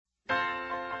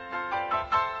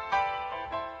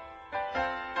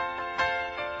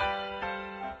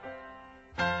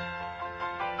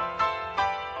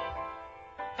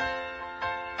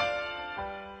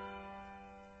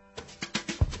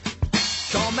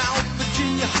Mount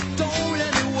Virginia, don't let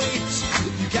me wait.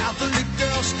 If you Catholic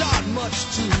girls start much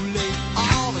too late,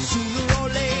 oh, but sooner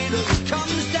or later it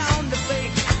comes down to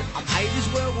fate. I might as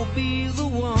well be the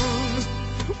one.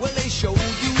 Well, they showed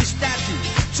you a statue,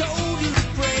 told you to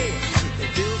pray. They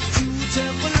built you a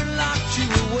temple and locked you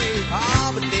away.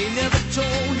 Ah, but they never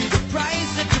told you the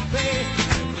price that you pay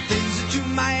for things that you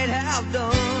might have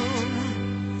done.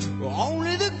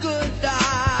 Only the good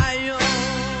die young.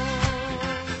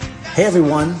 Hey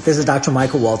everyone, this is Dr.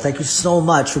 Michael Wald. Thank you so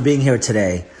much for being here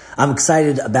today. I'm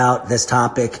excited about this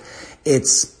topic.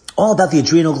 It's all about the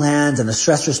adrenal glands and the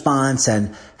stress response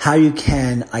and how you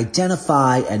can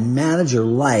identify and manage your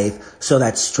life so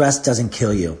that stress doesn't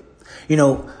kill you. You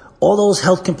know, all those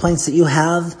health complaints that you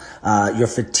have, your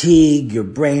fatigue, your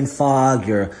brain fog,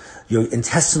 your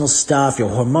intestinal stuff, your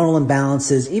hormonal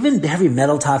imbalances, even heavy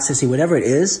metal toxicity, whatever it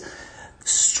is,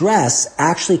 stress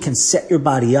actually can set your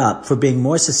body up for being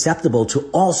more susceptible to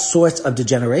all sorts of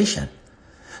degeneration.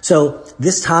 So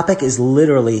this topic is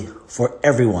literally for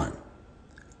everyone.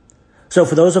 So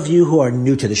for those of you who are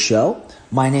new to the show,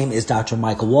 my name is Dr.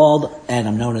 Michael Wald, and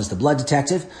I'm known as the Blood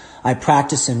Detective. I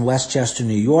practice in Westchester,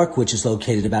 New York, which is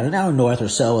located about an hour north or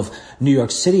so of New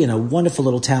York City in a wonderful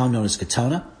little town known as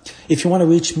Katona. If you want to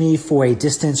reach me for a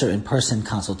distance or in-person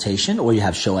consultation, or you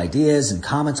have show ideas and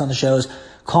comments on the shows,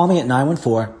 call me at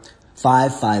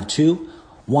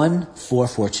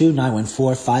 914-552-1442,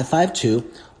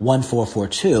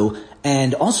 914-552-1442.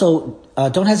 And also,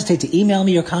 don't hesitate to email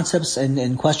me your concepts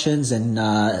and questions and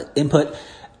input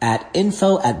at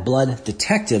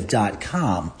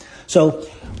info@blooddetective.com. So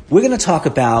we're going to talk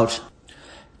about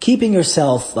keeping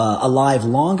yourself alive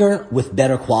longer with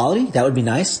better quality. That would be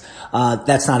nice.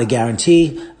 That's not a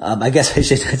guarantee. I guess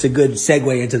it's a good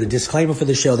segue into the disclaimer for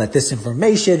the show that this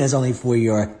information is only for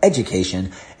your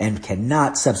education and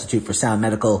cannot substitute for sound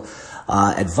medical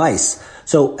advice.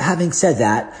 So having said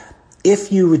that,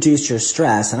 if you reduce your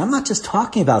stress, and I'm not just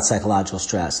talking about psychological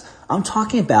stress, I'm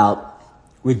talking about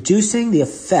reducing the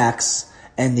effects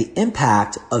and the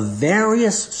impact of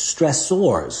various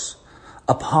stressors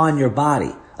upon your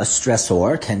body. A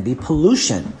stressor can be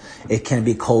pollution. It can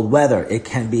be cold weather. It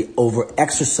can be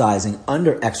over-exercising,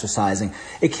 under-exercising.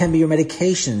 It can be your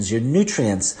medications, your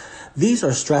nutrients. These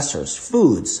are stressors,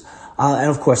 foods,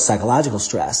 and of course psychological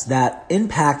stress that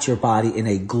impact your body in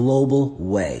a global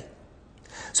way.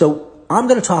 So I'm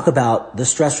going to talk about the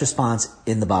stress response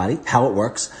in the body, how it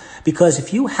works, because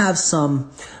if you have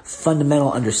some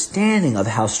fundamental understanding of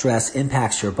how stress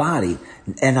impacts your body,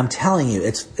 and I'm telling you,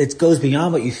 it goes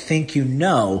beyond what you think you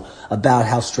know about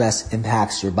how stress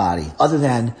impacts your body. Other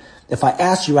than, if I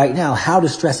asked you right now, how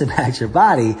does stress impact your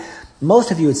body?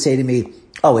 Most of you would say to me,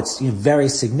 oh, it's very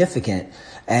significant.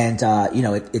 And,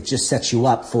 it just sets you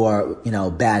up for,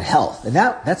 bad health. And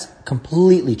that's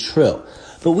completely true.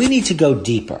 But we need to go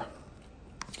deeper.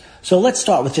 So let's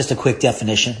start with just a quick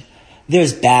definition.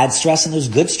 There's bad stress and there's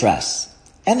good stress.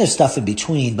 And there's stuff in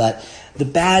between, but the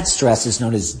bad stress is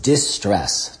known as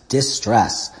distress.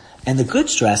 And the good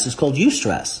stress is called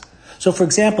eustress. So for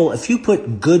example, if you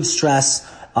put good stress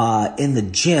in the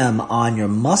gym on your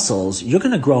muscles, you're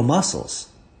going to grow muscles.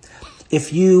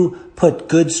 If you put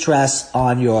good stress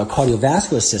on your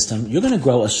cardiovascular system, you're going to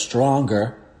grow a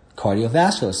stronger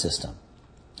cardiovascular system.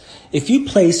 If you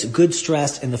place good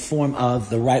stress in the form of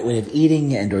the right way of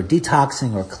eating and or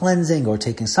detoxing or cleansing or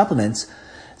taking supplements,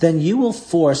 then you will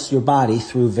force your body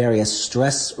through various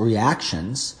stress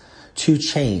reactions to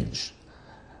change.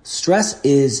 Stress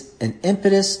is an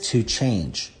impetus to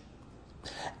change.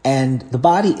 And the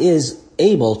body is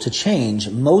able to change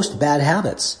most bad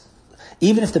habits.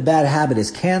 Even if the bad habit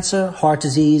is cancer, heart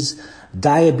disease,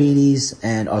 diabetes,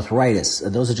 and arthritis.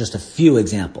 Those are just a few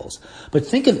examples. But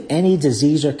think of any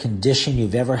disease or condition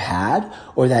you've ever had,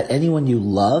 or that anyone you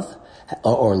love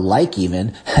or like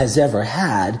even has ever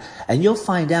had, and you'll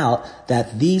find out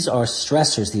that these are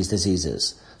stressors, these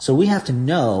diseases. So we have to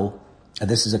know, and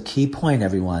this is a key point,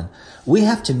 everyone, we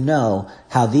have to know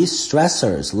how these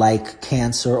stressors like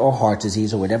cancer or heart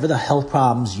disease or whatever the health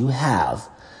problems you have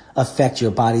affect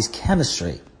your body's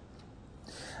chemistry.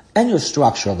 And your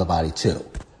structure of the body too.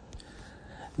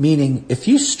 Meaning, if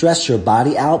you stress your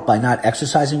body out by not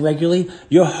exercising regularly,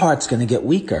 your heart's going to get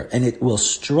weaker and it will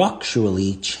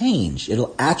structurally change.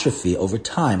 It'll atrophy over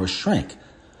time or shrink.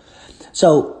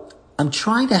 So, I'm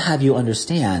trying to have you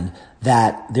understand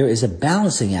that there is a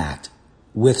balancing act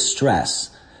with stress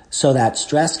so that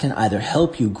stress can either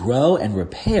help you grow and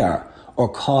repair or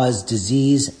cause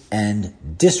disease and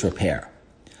disrepair.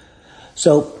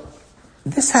 So,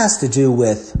 this has to do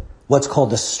with what's called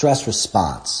the stress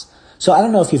response. So I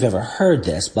don't know if you've ever heard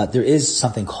this, but there is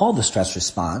something called the stress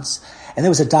response, And there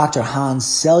was a Dr. Hans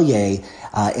Selye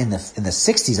in the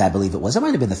 60s, I believe it was. It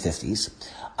might have been the 50s.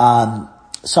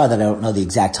 Sorry that I don't know the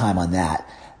exact time on that.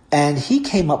 And he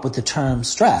came up with the term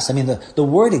stress. I mean, the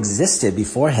word existed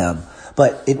before him,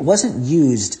 but it wasn't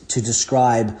used to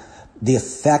describe the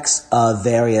effects of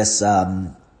various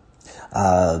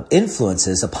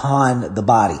influences upon the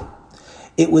body.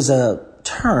 It was a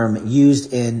term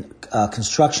used in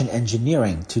construction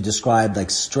engineering to describe like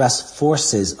stress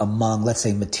forces among, let's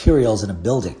say, materials in a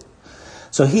building.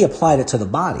 So he applied it to the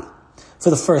body for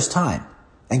the first time.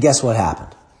 And guess what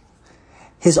happened?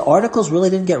 His articles really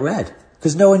didn't get read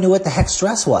because no one knew what the heck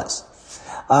stress was.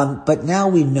 But now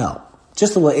we know.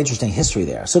 Just a little interesting history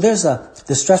there. So there's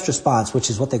the stress response, which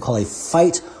is what they call a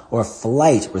fight or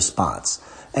flight response.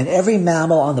 And every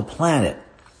mammal on the planet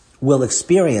will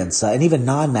experience, and even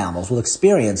non-mammals will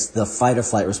experience the fight or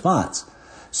flight response.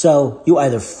 So you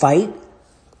either fight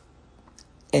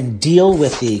and deal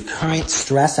with the current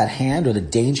stress at hand or the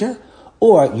danger,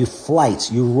 or you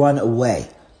flight, you run away.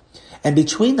 And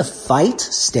between the fight,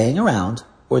 staying around,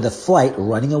 or the flight,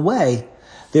 running away,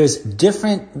 there's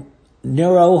different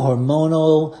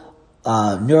neurohormonal,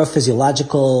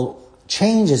 neurophysiological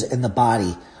changes in the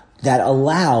body that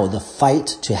allow the fight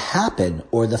to happen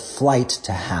or the flight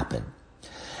to happen.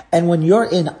 And when you're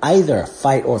in either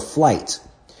fight or flight,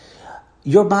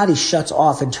 your body shuts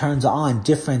off and turns on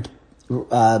different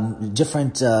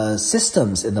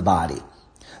systems in the body.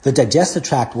 The digestive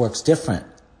tract works different.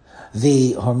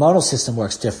 The hormonal system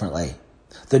works differently.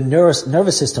 The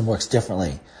nervous system works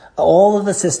differently. All of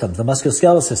the systems, the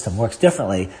musculoskeletal system works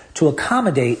differently to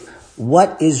accommodate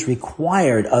what is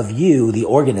required of you, the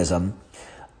organism,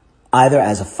 either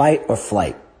as a fight or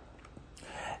flight.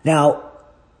 Now,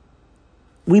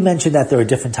 we mentioned that there are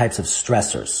different types of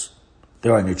stressors.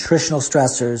 There are nutritional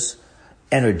stressors,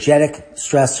 energetic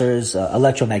stressors,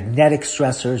 electromagnetic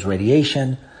stressors,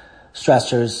 radiation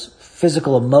stressors,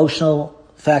 physical, emotional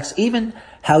effects, even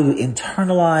how you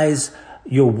internalize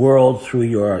your world through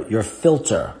your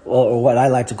filter, or what I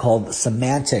like to call the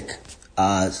semantic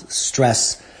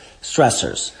stressors.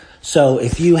 So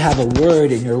if you have a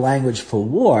word in your language for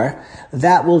war,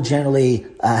 that will generally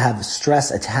have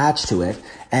stress attached to it,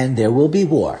 and there will be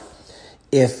war.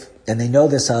 And they know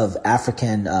this of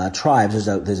African tribes,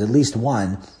 there's at least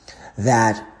one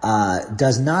that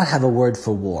does not have a word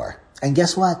for war. And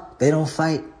guess what? They don't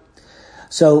fight.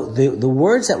 So the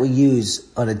words that we use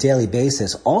on a daily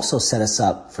basis also set us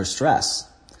up for stress.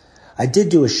 I did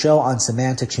do a show on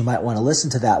semantics. You might want to listen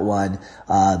to that one.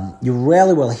 You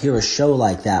rarely will hear a show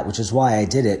like that, which is why I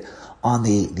did it, on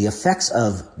the effects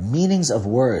of meanings of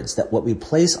words, that what we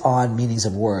place on meanings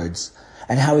of words,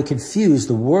 and how we confuse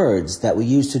the words that we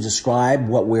use to describe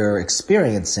what we're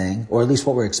experiencing, or at least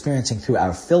what we're experiencing through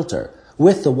our filter,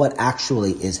 with the what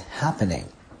actually is happening.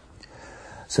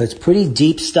 So it's pretty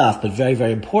deep stuff, but very,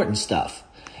 very important stuff.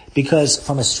 Because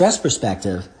from a stress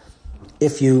perspective,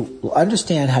 if you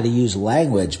understand how to use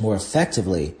language more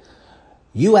effectively,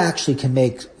 you actually can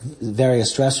make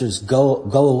various stressors go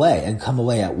away and come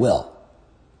away at will.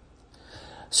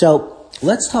 So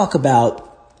let's talk about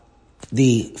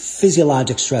the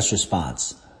physiologic stress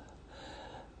response.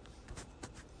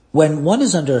 When one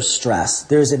is under stress,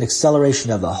 there's an acceleration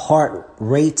of the heart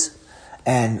rate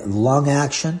and lung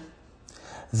action.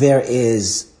 There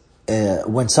is,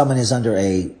 when someone is under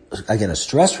a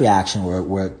stress reaction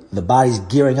where the body's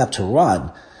gearing up to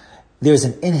run, there's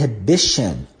an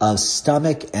inhibition of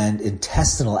stomach and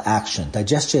intestinal action.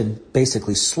 Digestion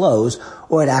basically slows,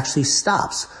 or it actually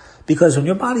stops. Because when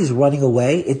your body's running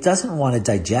away, it doesn't want to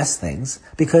digest things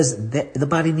because the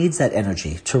body needs that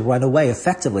energy to run away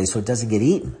effectively so it doesn't get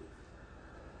eaten.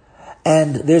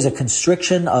 And there's a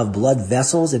constriction of blood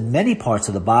vessels in many parts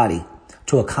of the body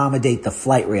to accommodate the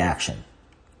flight reaction.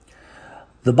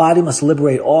 The body must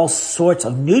liberate all sorts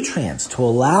of nutrients to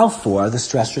allow for the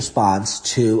stress response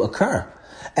to occur,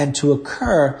 and to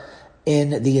occur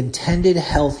in the intended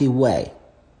healthy way.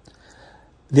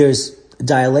 There's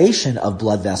dilation of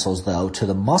blood vessels, though, to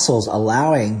the muscles,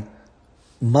 allowing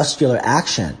muscular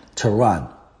action to run.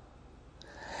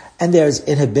 And there's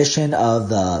inhibition of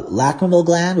the lacrimal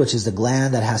gland, which is the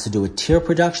gland that has to do with tear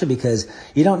production, because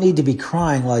you don't need to be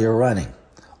crying while you're running.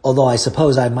 Although I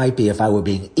suppose I might be if I were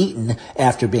being eaten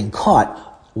after being caught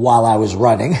while I was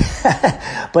running.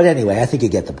 But anyway, I think you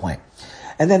get the point.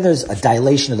 And then there's a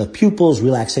dilation of the pupils,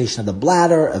 relaxation of the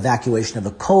bladder, evacuation of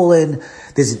the colon.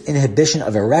 There's an inhibition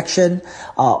of erection.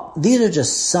 These are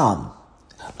just some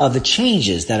of the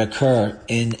changes that occur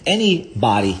in any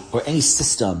body or any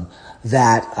system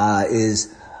that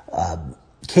is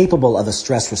capable of a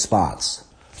stress response.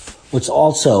 What's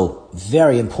also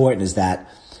very important is that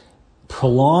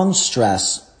prolonged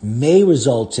stress may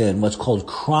result in what's called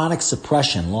chronic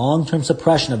suppression, long-term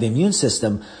suppression of the immune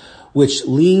system, which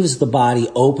leaves the body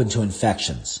open to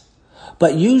infections.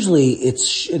 But usually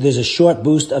there's a short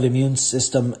boost of immune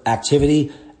system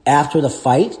activity after the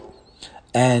fight,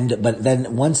 but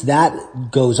then once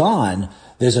that goes on,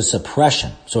 there's a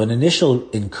suppression. So an initial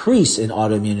increase in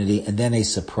autoimmunity and then a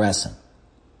suppression.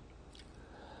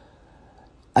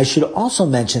 I should also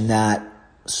mention that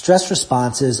stress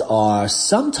responses are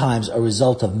sometimes a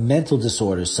result of mental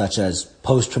disorders such as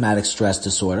post-traumatic stress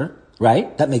disorder,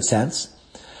 right? That makes sense.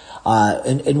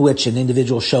 In which an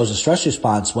individual shows a stress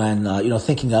response when,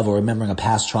 thinking of or remembering a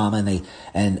past trauma,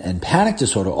 and panic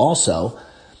disorder also,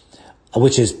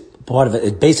 which is part of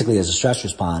it basically is a stress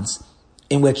response,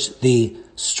 in which the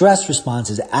stress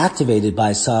response is activated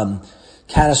by some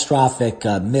catastrophic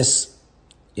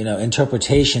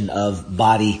interpretation of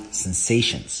body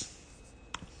sensations.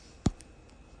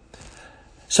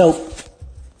 So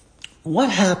what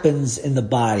happens in the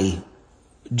body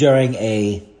during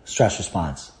a stress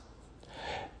response?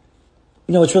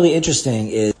 What's really interesting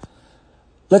is,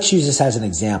 let's use this as an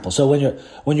example. So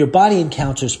when your body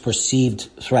encounters perceived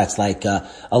threats, like a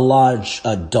large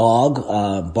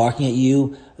dog barking at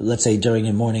you, let's say during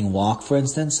a morning walk, for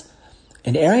instance,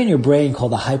 an area in your brain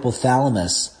called the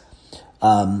hypothalamus,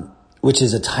 which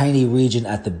is a tiny region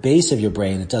at the base of your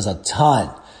brain, it does a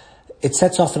ton. It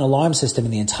sets off an alarm system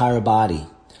in the entire body.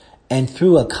 And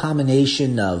through a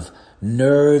combination of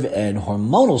nerve and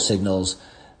hormonal signals,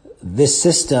 this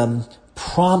system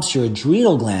prompts your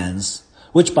adrenal glands,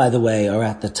 which, by the way, are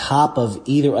at the top of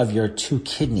either of your two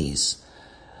kidneys.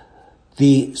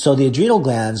 So the adrenal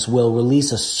glands will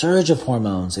release a surge of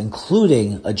hormones,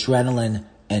 including adrenaline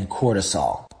and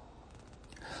cortisol.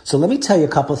 So let me tell you a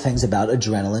couple of things about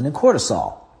adrenaline and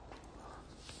cortisol.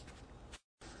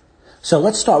 So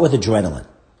let's start with adrenaline.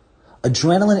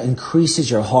 Adrenaline increases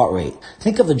your heart rate.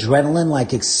 Think of adrenaline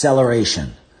like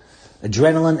acceleration.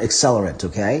 Adrenaline accelerant,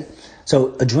 okay?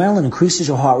 So adrenaline increases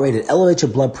your heart rate, it elevates your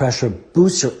blood pressure,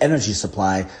 boosts your energy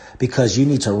supply because you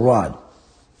need to run.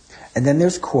 And then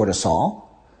there's cortisol.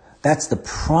 That's the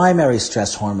primary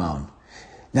stress hormone.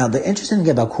 Now, the interesting thing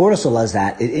about cortisol is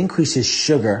that it increases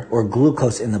sugar or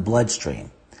glucose in the bloodstream.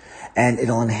 And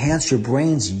it'll enhance your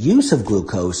brain's use of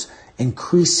glucose,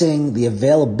 increasing the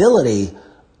availability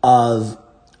of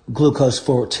glucose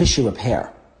for tissue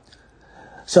repair.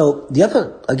 So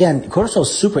cortisol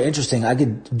is super interesting. I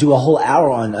could do a whole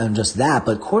hour on just that,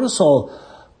 but cortisol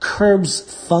curbs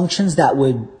functions that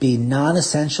would be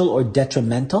non-essential or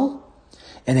detrimental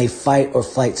in a fight or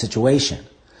flight situation.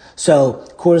 So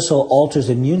cortisol alters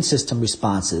immune system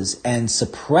responses and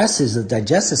suppresses the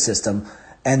digestive system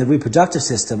and the reproductive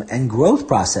system and growth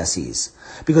processes.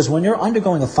 Because when you're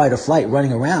undergoing a fight or flight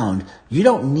running around, you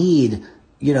don't need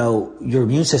your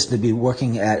immune system to be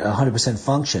working at 100%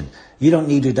 function. You don't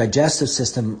need your digestive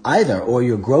system either, or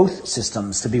your growth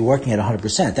systems to be working at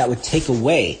 100%. That would take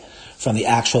away from the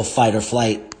actual fight or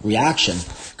flight reaction,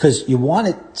 because you want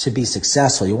it to be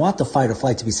successful. You want the fight or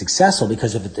flight to be successful,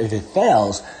 because if it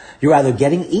fails, you're either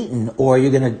getting eaten or you're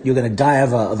gonna die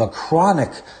of a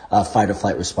chronic fight or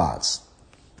flight response.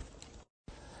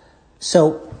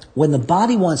 So when the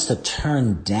body wants to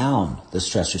turn down the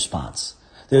stress response,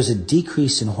 there's a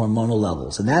decrease in hormonal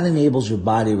levels, and that enables your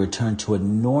body to return to a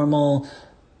normal,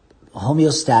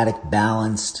 homeostatic,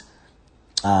 balanced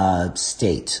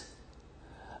state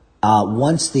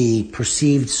once the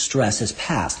perceived stress has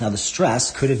passed. Now, the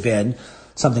stress could have been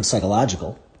something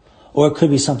psychological, or it could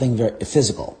be something very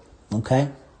physical, okay?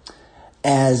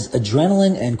 As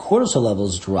adrenaline and cortisol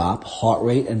levels drop, heart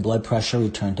rate and blood pressure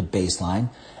return to baseline,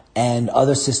 and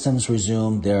other systems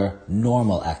resume their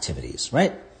normal activities,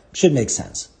 right? Should make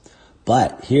sense.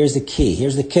 But here's the key.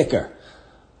 Here's the kicker.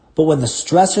 But when the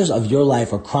stressors of your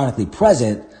life are chronically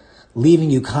present,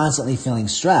 leaving you constantly feeling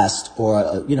stressed,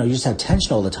 or, you just have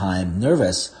tension all the time,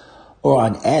 nervous, or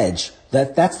on edge,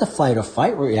 that's the fight or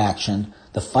flight reaction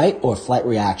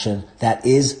that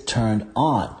is turned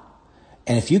on.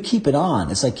 And if you keep it on,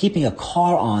 it's like keeping a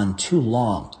car on too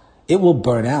long. It will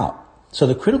burn out. So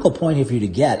the critical point here for you to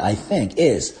get, I think,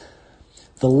 is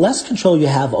the less control you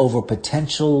have over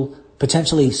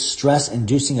potentially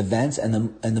stress-inducing events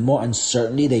and the more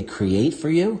uncertainty they create for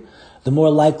you, the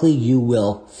more likely you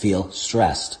will feel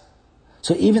stressed.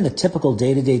 So even the typical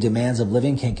day-to-day demands of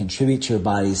living can contribute to your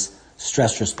body's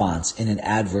stress response in an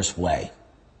adverse way.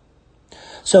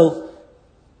 So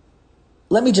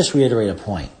let me just reiterate a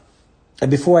point.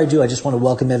 And before I do, I just want to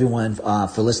welcome everyone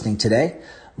for listening today.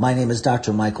 My name is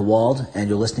Dr. Michael Wald, and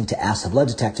you're listening to Ask the Blood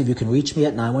Detective. You can reach me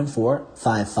at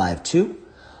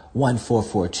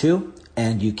 914-552-1442.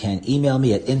 and you can email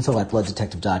me at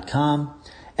info@blooddetective.com,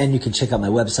 and you can check out my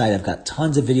website. I've got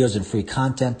tons of videos and free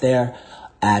content there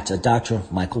at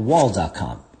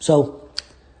drmichaelwald.com. So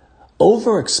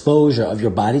overexposure of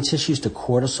your body tissues to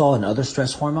cortisol and other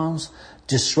stress hormones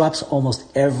disrupts almost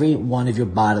every one of your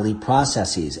bodily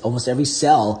processes. Almost every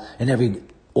cell and every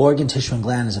organ, tissue, and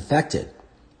gland is affected.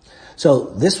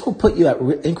 So this will put you at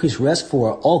increased risk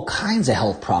for all kinds of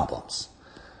health problems.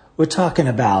 We're talking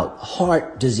about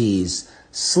heart disease,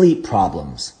 sleep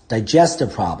problems,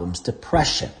 digestive problems,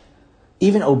 depression,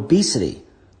 even obesity,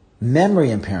 memory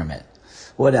impairment.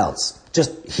 What else?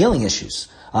 Just healing issues,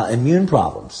 immune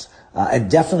problems,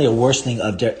 and definitely a worsening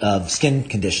of skin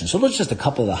conditions. So those are just a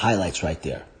couple of the highlights right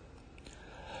there.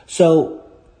 So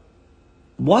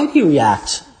why do you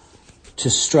react to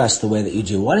stress the way that you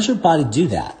do? Why does your body do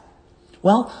that?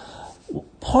 Well,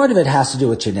 part of it has to do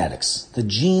with genetics. The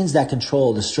genes that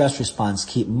control the stress response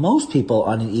keep most people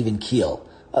on an even keel,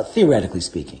 theoretically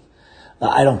speaking.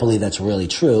 I don't believe that's really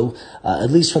true, at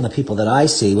least from the people that I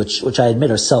see, which I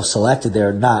admit are self-selected.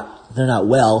 They're not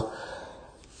well.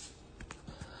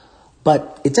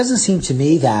 But it doesn't seem to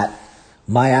me that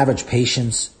my average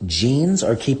patient's genes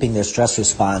are keeping their stress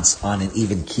response on an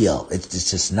even keel. It's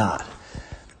just not.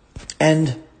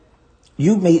 And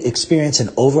you may experience an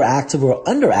overactive or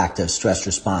underactive stress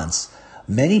response.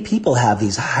 Many people have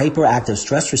these hyperactive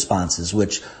stress responses,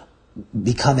 which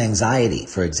become anxiety,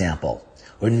 for example,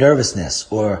 or nervousness,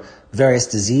 or various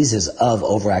diseases of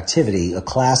overactivity, a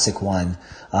classic one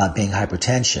being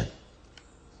hypertension.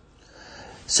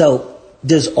 So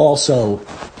there's also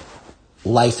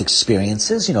life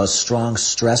experiences. A strong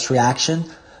stress reaction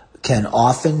can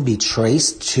often be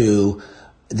traced to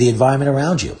the environment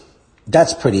around you.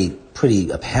 That's pretty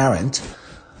apparent.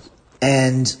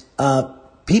 And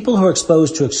people who are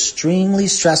exposed to extremely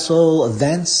stressful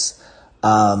events,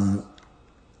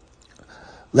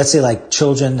 let's say like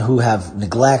children who have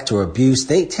neglect or abuse,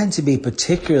 they tend to be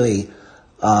particularly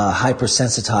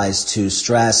hypersensitized to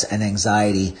stress and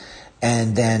anxiety,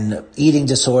 and then eating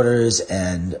disorders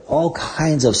and all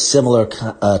kinds of similar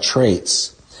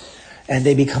traits. And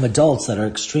they become adults that are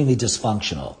extremely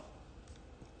dysfunctional.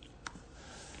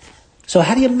 So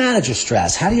how do you manage your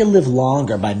stress? How do you live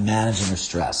longer by managing your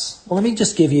stress? Well, let me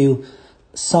just give you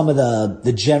some of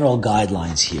the general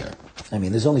guidelines here. I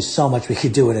mean, there's only so much we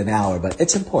could do in an hour, but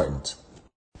it's important.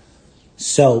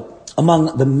 So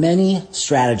among the many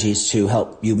strategies to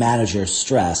help you manage your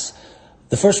stress,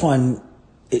 the first one,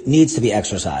 it needs to be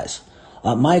exercise.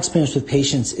 My experience with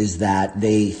patients is that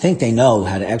they think they know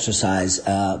how to exercise,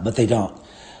 but they don't.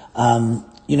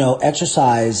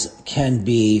 Exercise can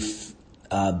be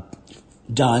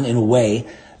done in a way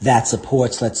that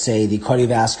supports, let's say, the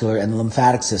cardiovascular and the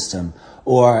lymphatic system,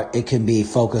 or it can be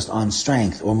focused on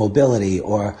strength or mobility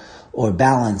or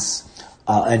balance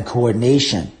and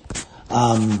coordination.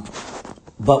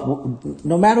 But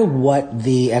no matter what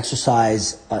the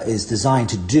exercise is designed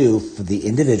to do for the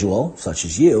individual, such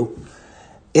as you,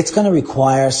 it's going to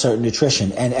require certain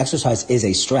nutrition, and exercise is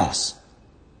a stress.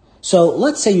 So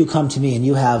let's say you come to me and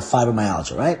you have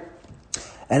fibromyalgia, right?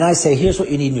 And I say, here's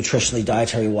what you need nutritionally,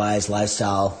 dietary-wise,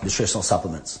 lifestyle, nutritional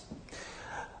supplements.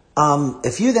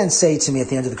 If you then say to me at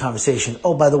the end of the conversation,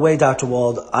 oh, by the way, Dr.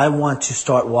 Wald, I want to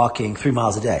start walking 3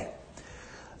 miles a day.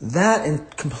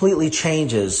 That completely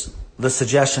changes the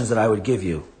suggestions that I would give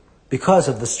you because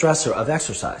of the stressor of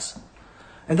exercise.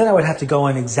 And then I would have to go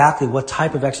in exactly what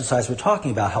type of exercise we're talking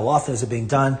about. How often is it being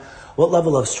done? What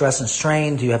level of stress and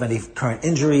strain? Do you have any current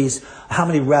injuries? How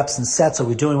many reps and sets are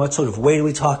we doing? What sort of weight are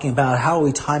we talking about? How are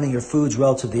we timing your foods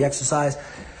relative to the exercise?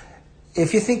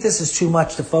 If you think this is too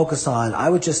much to focus on, I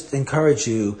would just encourage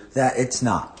you that it's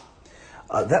not.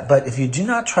 But if you do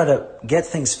not try to get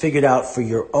things figured out for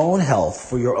your own health,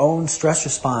 for your own stress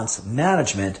response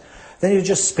management, then you're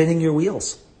just spinning your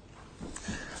wheels.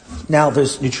 Now,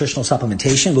 there's nutritional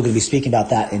supplementation. We're going to be speaking about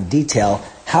that in detail.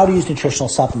 How to use nutritional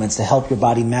supplements to help your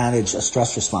body manage a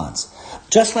stress response.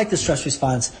 Just like the stress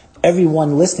response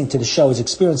everyone listening to the show is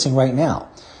experiencing right now.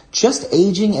 Just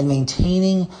aging and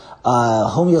maintaining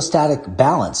homeostatic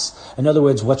balance, in other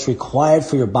words, what's required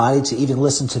for your body to even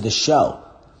listen to the show,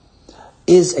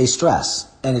 is a stress,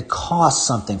 and it costs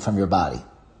something from your body.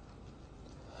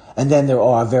 And then there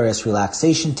are various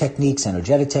relaxation techniques,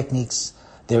 energetic techniques.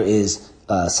 There is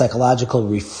psychological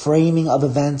reframing of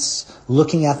events,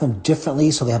 looking at them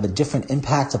differently so they have a different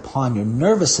impact upon your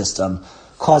nervous system,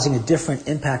 causing a different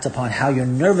impact upon how your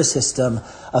nervous system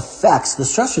affects the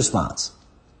stress response.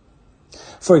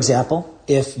 For example,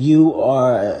 if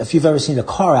you've ever seen a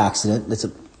car accident,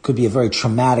 could be a very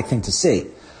traumatic thing to see.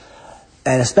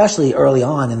 And especially early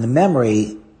on in the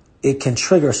memory, it can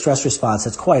trigger a stress response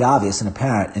that's quite obvious and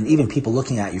apparent, and even people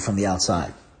looking at you from the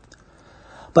outside.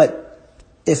 But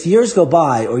if years go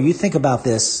by, or you think about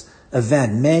this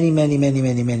event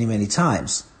many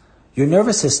times, your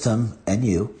nervous system and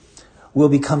you will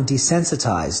become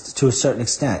desensitized to a certain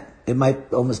extent. It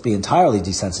might almost be entirely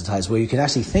desensitized, where you can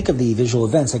actually think of the visual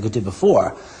events like you did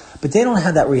before, but they don't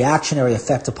have that reactionary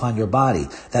effect upon your body,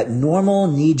 that normal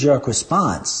knee-jerk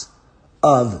response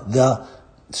of the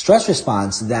stress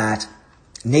response that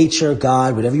nature,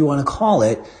 God, whatever you want to call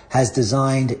it, has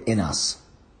designed in us.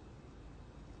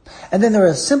 And then there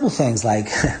are simple things like,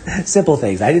 simple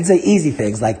things. I didn't say easy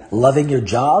things like loving your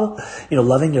job,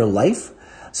 loving your life.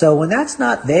 So when that's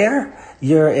not there,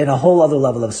 you're in a whole other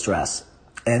level of stress.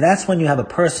 And that's when you have a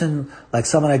person like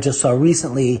someone I just saw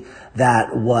recently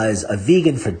that was a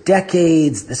vegan for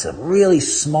decades. This is a really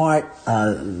smart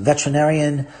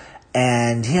veterinarian,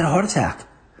 and he had a heart attack.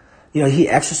 He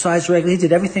exercised regularly, he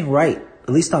did everything right, at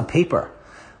least on paper.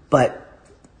 But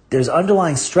there's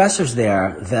underlying stressors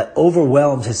there that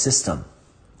overwhelmed his system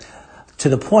to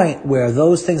the point where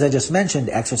those things I just mentioned,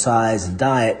 exercise and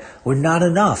diet, were not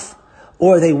enough,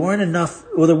 or they weren't enough,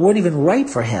 or they weren't even right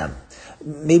for him.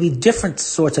 Maybe different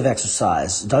sorts of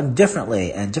exercise done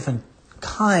differently and different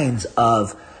kinds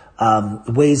of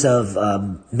ways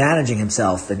of managing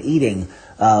himself and eating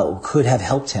could have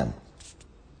helped him.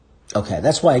 Okay,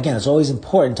 that's why, again, it's always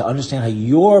important to understand how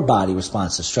your body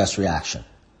responds to stress reaction.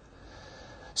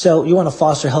 So you want to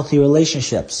foster healthy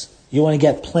relationships. You want to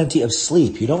get plenty of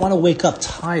sleep. You don't want to wake up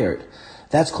tired.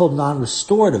 That's called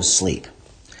non-restorative sleep.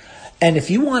 And if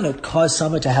you want to cause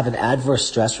someone to have an adverse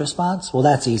stress response, well,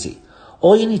 that's easy.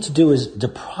 All you need to do is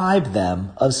deprive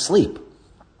them of sleep.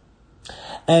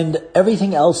 And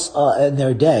everything else in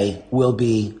their day will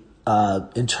be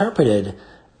interpreted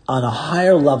on a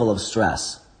higher level of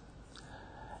stress.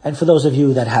 And for those of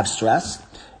you that have stress,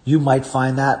 you might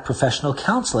find that professional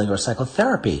counseling or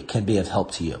psychotherapy can be of help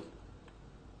to you.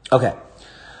 Okay,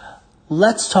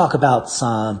 let's talk about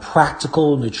some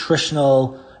practical,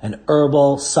 nutritional, and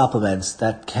herbal supplements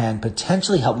that can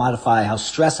potentially help modify how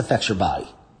stress affects your body.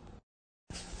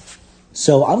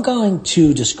 So I'm going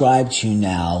to describe to you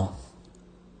now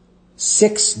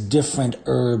 6 different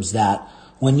herbs that,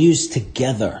 when used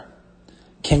together,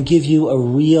 can give you a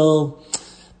real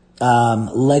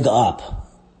leg up,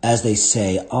 as they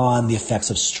say, on the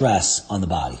effects of stress on the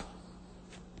body.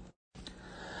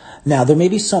 Now, there may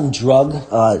be some drug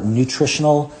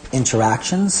nutritional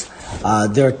interactions.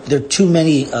 There are too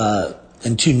many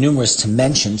and too numerous to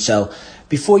mention. So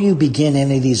before you begin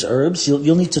any of these herbs,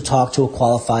 you'll need to talk to a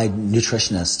qualified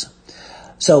nutritionist.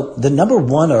 So the number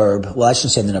one herb, well, I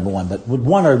shouldn't say the number one, but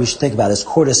one herb you should think about is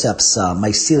cordyceps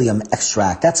mycelium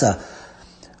extract. That's a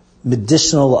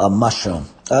medicinal mushroom.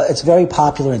 It's very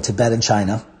popular in Tibet and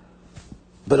China,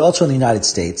 but also in the United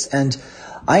States. And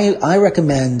I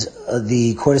recommend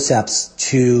the cordyceps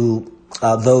to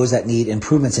those that need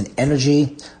improvements in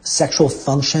energy, sexual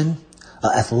function,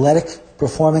 athletic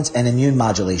performance, and immune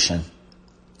modulation.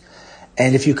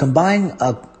 And if you combine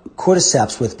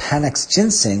cordyceps with Panax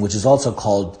ginseng, which is also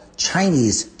called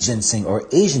Chinese ginseng or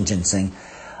Asian ginseng,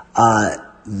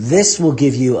 this will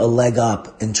give you a leg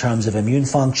up in terms of immune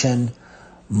function,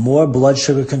 more blood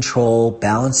sugar control,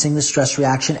 balancing the stress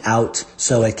reaction out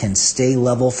so it can stay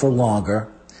level for longer.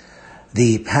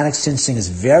 The Panax ginseng is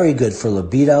very good for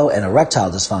libido and erectile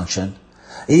dysfunction.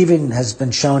 It even has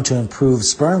been shown to improve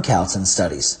sperm counts in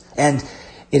studies. And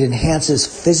it enhances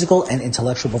physical and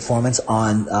intellectual performance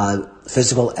on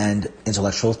physical and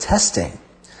intellectual testing.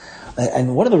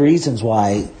 And one of the reasons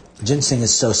why ginseng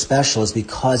is so special is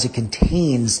because it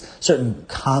contains certain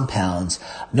compounds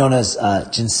known as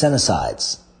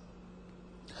ginsenosides.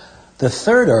 The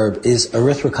third herb is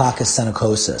Erythrococcus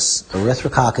senocosus.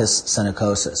 Erythrococcus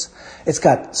senocosus. It's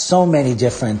got so many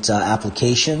different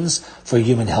applications for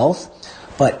human health,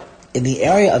 but in the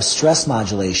area of stress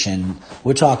modulation,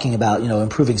 we're talking about,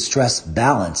 improving stress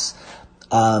balance.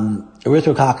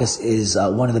 Erythrococcus is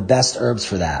one of the best herbs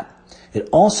for that. It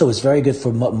also is very good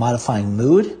for modifying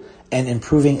mood and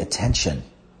improving attention.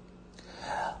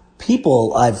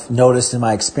 People I've noticed in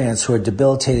my experience who are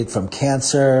debilitated from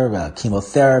cancer,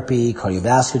 chemotherapy,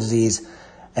 cardiovascular disease,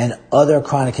 and other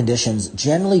chronic conditions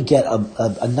generally get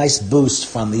a nice boost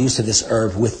from the use of this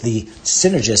herb with the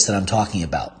synergist that I'm talking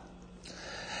about.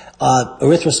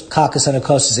 Erythrococcus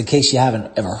senocosus, in case you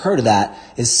haven't ever heard of that,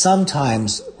 is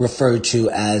sometimes referred to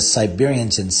as Siberian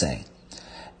ginseng.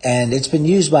 And it's been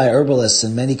used by herbalists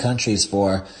in many countries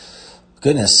for,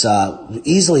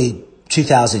 easily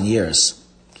 2,000 years.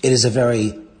 It is a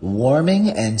very warming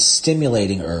and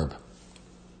stimulating herb.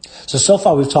 So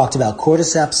far we've talked about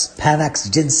cordyceps,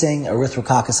 panax, ginseng,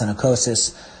 erythrococcus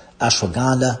onychosis,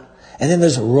 ashwagandha, and then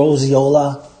there's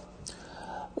roseola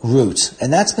root.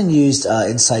 And that's been used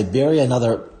in Siberia and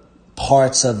other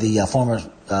parts of the former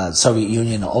Soviet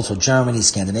Union, also Germany,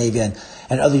 Scandinavia,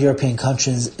 and other European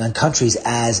countries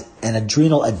as an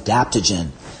adrenal adaptogen,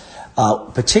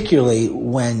 particularly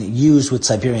when used with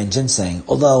Siberian ginseng,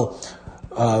 although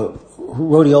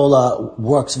rhodiola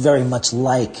works very much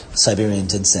like Siberian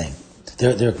ginseng.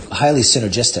 They're highly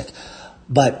synergistic.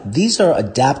 But these are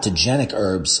adaptogenic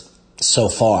herbs so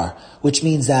far, which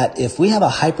means that if we have a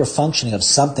hyperfunctioning of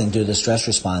something due to the stress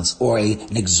response or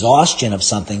an exhaustion of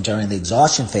something during the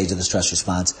exhaustion phase of the stress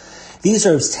response, these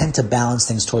herbs tend to balance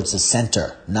things towards the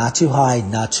center, not too high,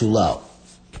 not too low.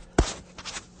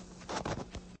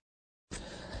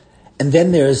 And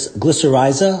then there's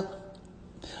glycyrrhiza.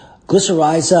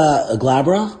 Glycyrrhiza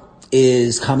glabra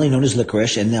is commonly known as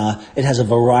licorice, and it has a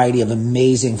variety of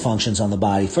amazing functions on the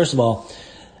body. First of all,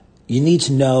 you need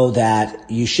to know that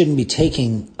you shouldn't be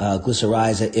taking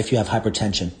glycyrrhiza if you have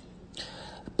hypertension.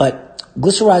 But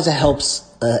glycyrrhiza helps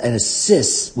and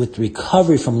assists with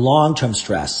recovery from long-term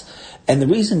stress. And the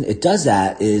reason it does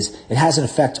that is it has an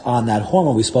effect on that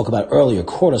hormone we spoke about earlier,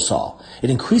 cortisol. It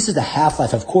increases the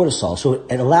half-life of cortisol, so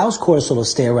it allows cortisol to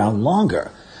stay around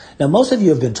longer. Now, most of you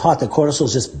have been taught that cortisol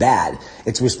is just bad.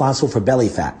 It's responsible for belly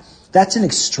fat. That's an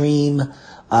extreme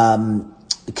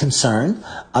concern.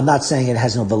 I'm not saying it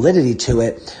has no validity to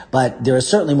it, but there are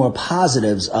certainly more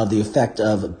positives of the effect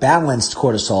of balanced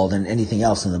cortisol than anything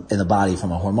else in the body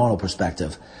from a hormonal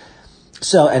perspective.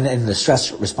 So, and the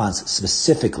stress response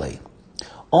specifically.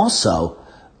 Also,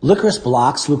 licorice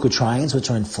blocks leukotrienes,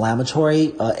 which are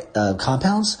inflammatory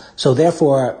compounds. So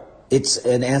therefore, it's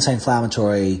an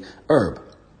anti-inflammatory herb.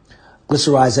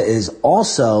 Glycyrrhiza is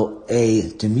also a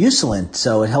demucilin,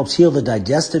 so it helps heal the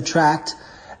digestive tract,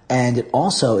 and it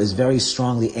also is very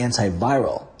strongly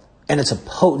antiviral, and it's a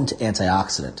potent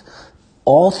antioxidant.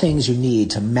 All things you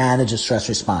need to manage a stress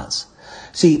response.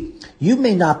 See, you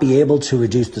may not be able to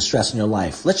reduce the stress in your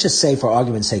life. Let's just say, for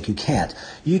argument's sake, you can't.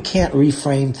 You can't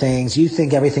reframe things. You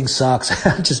think everything sucks.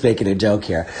 I'm just making a joke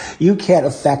here. You can't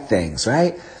affect things,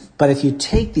 right? But if you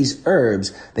take these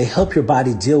herbs, they help your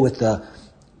body deal with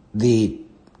the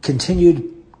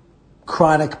continued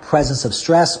chronic presence of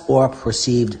stress or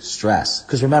perceived stress.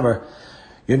 Because remember,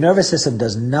 your nervous system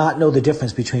does not know the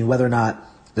difference between whether or not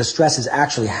the stress is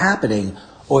actually happening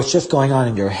or it's just going on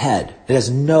in your head. It has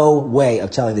no way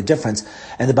of telling the difference,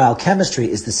 and the biochemistry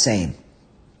is the same.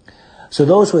 So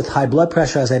those with high blood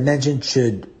pressure, as I mentioned,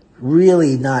 should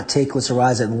really not take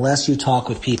glycyrrhiza unless you talk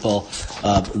with people,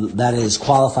 that is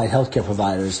qualified healthcare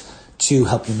providers, to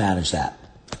help you manage that.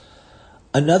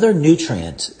 Another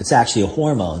nutrient, it's actually a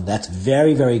hormone that's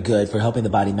very, very good for helping the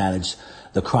body manage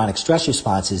the chronic stress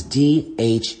response, is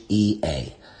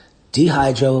DHEA,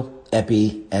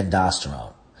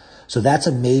 dehydroepiandrosterone. So that's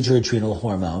a major adrenal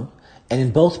hormone. And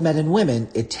in both men and women,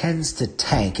 it tends to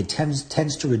tank. It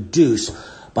tends to reduce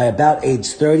by about age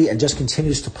 30 and just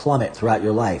continues to plummet throughout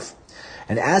your life.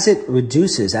 And as it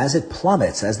reduces, as it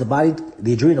plummets, as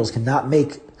the adrenals cannot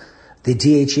make the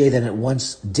DHEA than it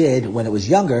once did when it was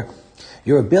younger,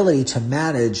 your ability to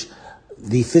manage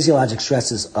the physiologic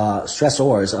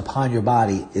stressors upon your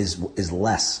body is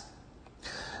less.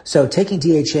 So taking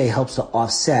DHA helps to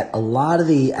offset a lot of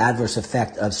the adverse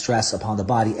effect of stress upon the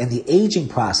body and the aging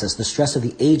process, the stress of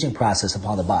the aging process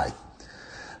upon the body.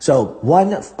 So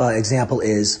one example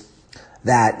is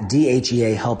that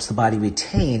DHEA helps the body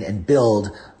retain and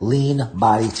build lean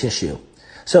body tissue.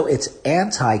 So it's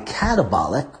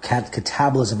anti-catabolic.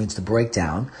 Catabolism means to break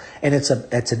down, and it's a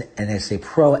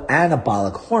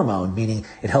pro-anabolic hormone, meaning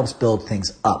it helps build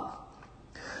things up.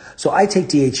 So I take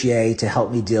DHEA to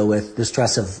help me deal with the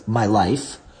stress of my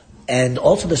life and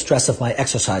also the stress of my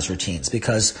exercise routines,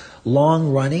 because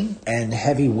long running and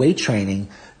heavy weight training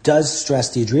does stress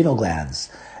the adrenal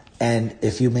glands. And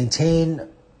if you maintain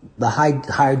the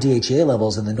higher DHEA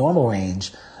levels in the normal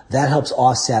range, that helps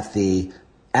offset the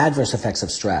adverse effects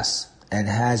of stress and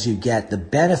has you get the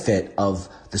benefit of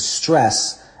the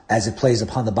stress as it plays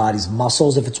upon the body's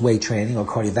muscles if it's weight training, or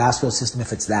cardiovascular system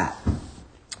if it's that.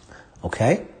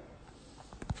 Okay?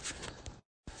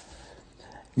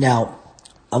 Now,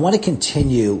 I want to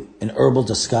continue an herbal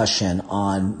discussion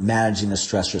on managing the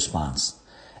stress response.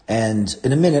 And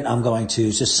in a minute, I'm going to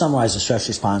just summarize the stress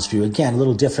response for you again, a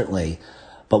little differently.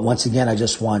 But once again, I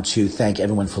just want to thank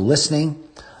everyone for listening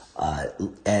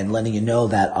and letting you know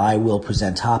that I will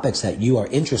present topics that you are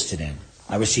interested in.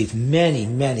 I received many,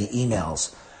 many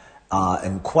emails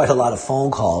and quite a lot of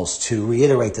phone calls to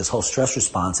reiterate this whole stress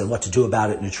response and what to do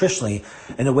about it nutritionally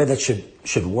in a way that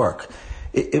should work.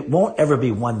 it won't ever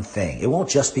be one thing. It won't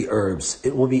just be herbs.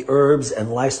 It will be herbs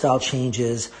and lifestyle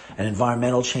changes and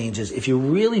environmental changes if you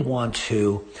really want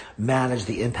to manage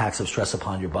the impacts of stress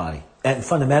upon your body. And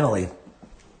fundamentally,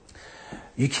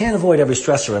 you can't avoid every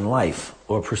stressor in life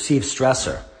or perceived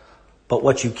stressor. But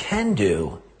what you can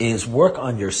do is work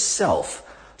on yourself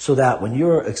so that when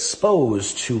you're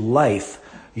exposed to life,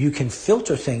 you can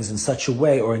filter things in such a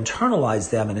way or internalize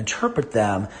them and interpret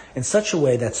them in such a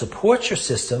way that supports your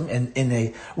system in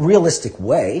a realistic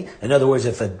way. In other words,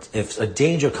 if a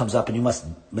danger comes up and you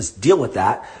must deal with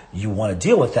that, you want to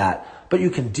deal with that, but you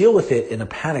can deal with it in a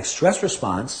panic stress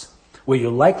response where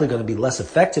you're likely going to be less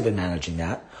effective in managing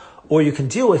that. Or you can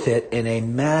deal with it in a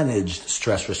managed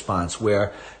stress response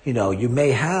where, you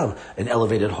may have an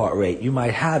elevated heart rate. You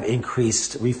might have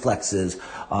increased reflexes.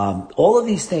 All of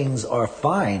these things are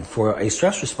fine for a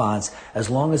stress response as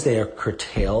long as they are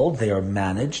curtailed, they are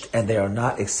managed, and they are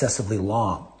not excessively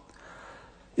long.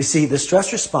 You see, the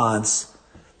stress response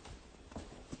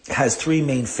has three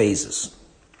main phases.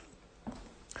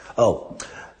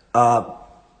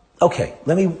 Okay,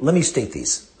 let me state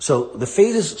these. So the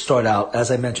phases start out, as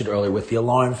I mentioned earlier, with the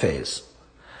alarm phase.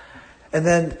 And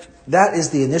then that is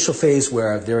the initial phase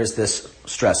where there is this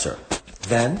stressor.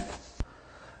 Then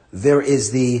there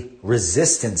is the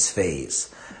resistance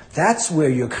phase. That's where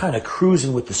you're kind of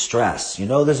cruising with the stress.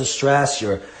 There's a stress,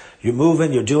 you're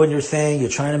moving, you're doing your thing,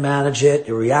 you're trying to manage it,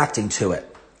 you're reacting to it.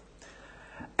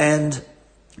 And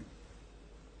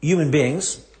human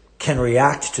beings can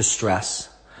react to stress.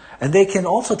 And they can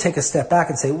also take a step back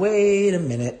and say, wait a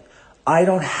minute, I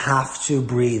don't have to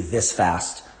breathe this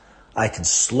fast. I can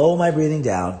slow my breathing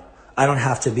down. I don't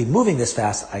have to be moving this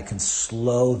fast. I can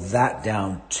slow that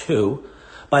down too.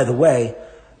 By the way,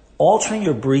 altering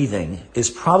your breathing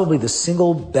is probably the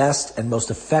single best and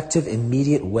most effective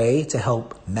immediate way to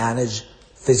help manage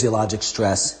physiologic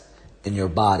stress in your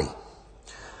body.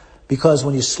 Because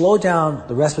when you slow down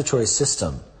the respiratory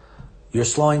system, you're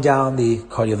slowing down the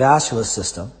cardiovascular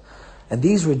system, and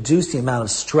these reduce the amount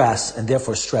of stress and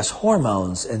therefore stress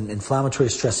hormones and inflammatory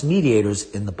stress mediators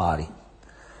in the body.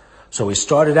 So we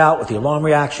started out with the alarm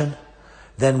reaction.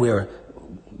 Then we're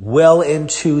well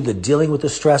into the dealing with the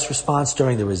stress response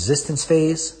during the resistance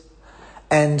phase.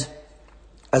 And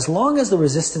as long as the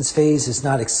resistance phase is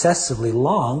not excessively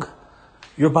long,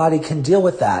 your body can deal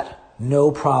with that,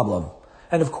 no problem.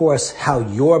 And of course, how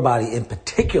your body in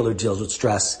particular deals with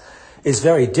stress is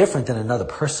very different than another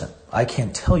person. I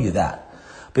can't tell you that.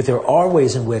 But there are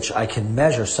ways in which I can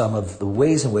measure some of the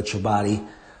ways in which your body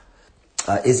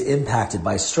is impacted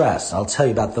by stress. I'll tell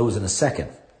you about those in a second.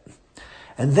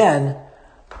 And then,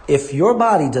 if your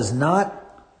body does not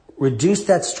reduce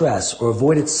that stress or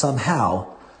avoid it somehow,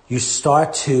 you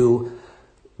start to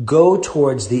go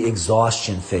towards the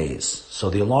exhaustion phase. So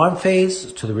the alarm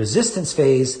phase to the resistance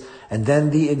phase, and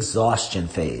then the exhaustion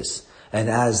phase. And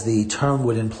as the term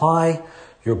would imply,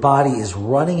 your body is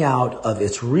running out of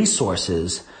its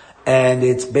resources, and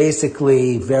it's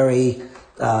basically it's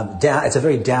a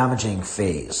very damaging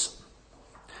phase.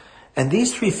 And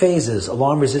these three phases,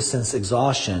 alarm, resistance,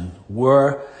 exhaustion,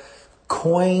 were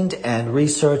coined and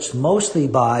researched mostly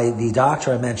by the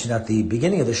doctor I mentioned at the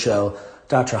beginning of the show,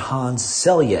 Dr. Hans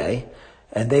Selye,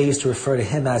 and they used to refer to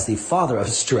him as the father of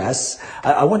stress.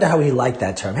 I wonder how he liked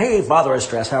that term. Hey, father of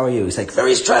stress, how are you? He's like,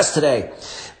 very stressed today.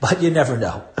 But you never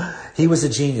know. He was a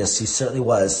genius. He certainly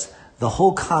was. The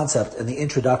whole concept and the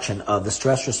introduction of the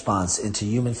stress response into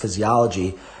human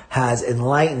physiology has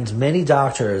enlightened many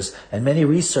doctors and many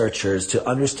researchers to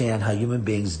understand how human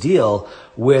beings deal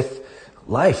with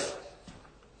life.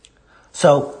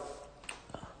 So,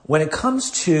 when it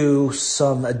comes to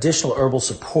some additional herbal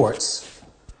supports,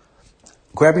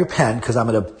 grab your pen because I'm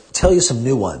going to tell you some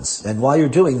new ones. And while you're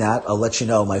doing that, I'll let you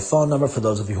know my phone number for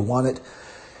those of you who want it.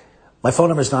 My phone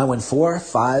number is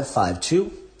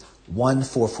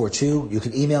 914-552-1442. You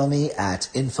can email me at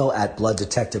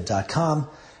info@blooddetective.com,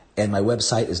 and my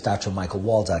website is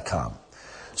drmichaelwald.com.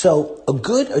 So a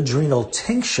good adrenal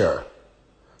tincture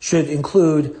should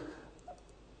include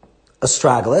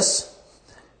astragalus,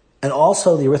 and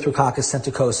also the erythrococcus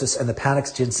centicosus and the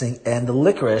panax ginseng and the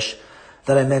licorice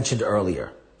that I mentioned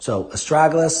earlier. So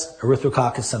astragalus,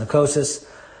 erythrococcus centicosus,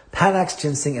 panax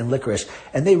ginseng, and licorice.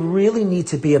 And they really need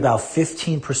to be about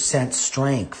 15%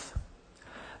 strength.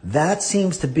 That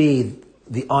seems to be,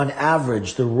 on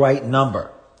average, the right number.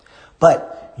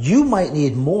 But you might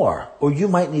need more or you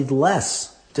might need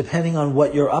less, depending on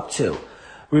what you're up to.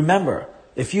 Remember,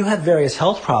 if you have various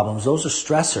health problems, those are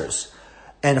stressors.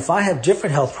 And if I have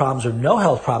different health problems or no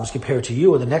health problems compared to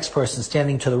you or the next person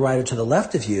standing to the right or to the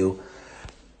left of you,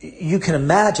 you can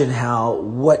imagine how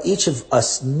what each of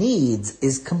us needs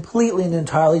is completely and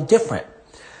entirely different.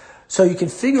 So you can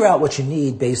figure out what you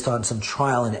need based on some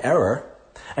trial and error.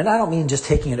 And I don't mean just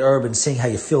taking an herb and seeing how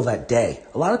you feel that day.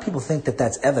 A lot of people think that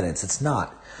that's evidence. It's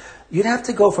not. You'd have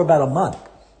to go for about a month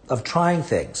of trying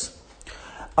things.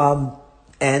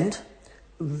 And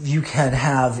you can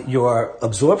have your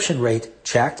absorption rate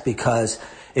checked, because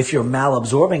if you're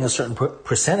malabsorbing a certain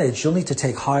percentage, you'll need to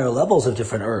take higher levels of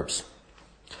different herbs.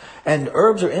 And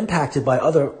herbs are impacted by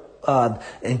other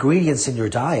ingredients in your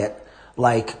diet,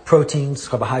 like proteins,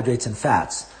 carbohydrates, and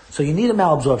fats. So you need a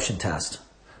malabsorption test.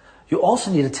 You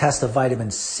also need a test of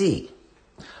vitamin C.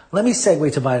 Let me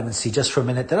segue to vitamin C just for a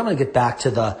minute. Then I'm going to get back to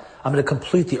I'm going to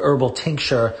complete the herbal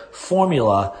tincture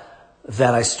formula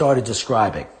that I started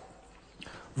describing.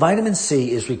 Vitamin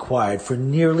C is required for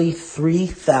nearly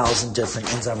 3,000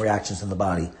 different enzyme reactions in the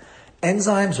body.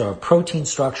 Enzymes are protein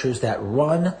structures that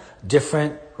run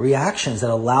different reactions that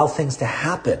allow things to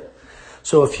happen.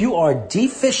 So if you are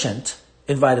deficient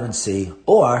in vitamin C,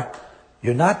 or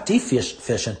you're not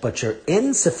deficient, but you're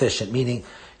insufficient, meaning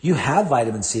you have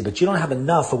vitamin C, but you don't have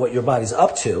enough of what your body's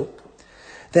up to,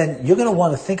 then you're going to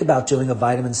want to think about doing a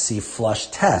vitamin C flush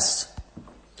test.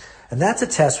 And that's a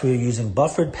test where you're using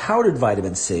buffered powdered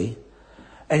vitamin C,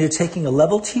 and you're taking a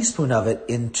level teaspoon of it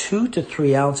in 2 to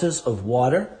 3 ounces of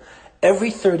water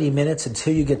every 30 minutes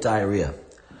until you get diarrhea.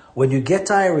 When you get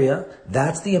diarrhea,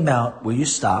 that's the amount where you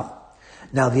stop.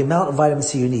 Now, the amount of vitamin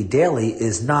C you need daily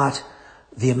is not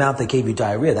the amount that gave you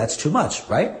diarrhea. That's too much,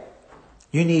 right?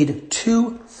 You need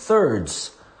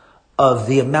 2/3 of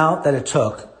the amount that it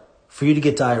took for you to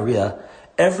get diarrhea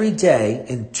every day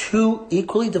in 2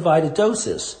 equally divided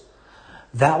doses.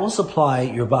 That will supply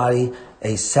your body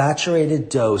a saturated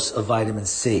dose of vitamin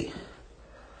C.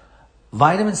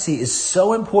 Vitamin C is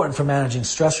so important for managing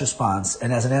stress response,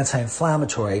 and as an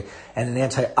anti-inflammatory and an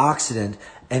antioxidant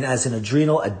and as an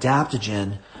adrenal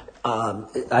adaptogen.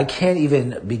 I can't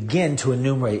even begin to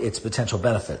enumerate its potential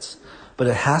benefits. But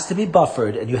it has to be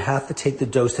buffered, and you have to take the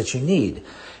dose that you need.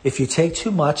 If you take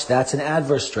too much, that's an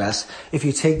adverse stress. If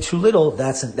you take too little,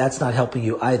 that's not helping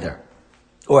you either.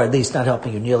 Or at least not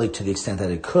helping you nearly to the extent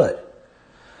that it could.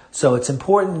 So it's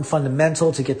important and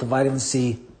fundamental to get the vitamin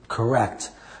C correct.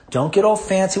 Don't get all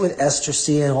fancy with ester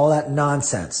C and all that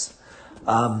nonsense.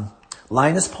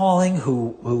 Linus Pauling,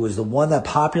 who was the one that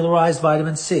popularized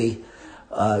vitamin C,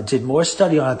 did more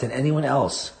study on it than anyone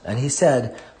else. And he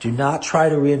said, do not try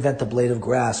to reinvent the blade of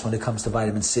grass when it comes to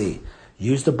vitamin C.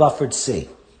 Use the buffered C.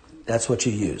 That's what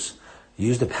you use.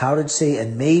 Use the powdered C,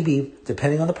 and maybe,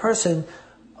 depending on the person,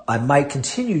 I might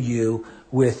continue you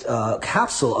with a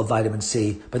capsule of vitamin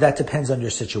C, but that depends on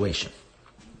your situation.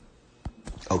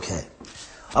 Okay.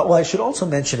 Well, I should also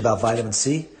mention about vitamin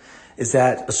C is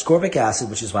that ascorbic acid,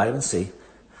 which is vitamin C,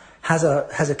 has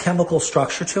a chemical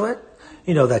structure to it.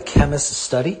 You know, that chemists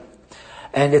study.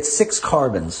 And it's 6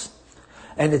 carbons.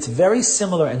 And it's very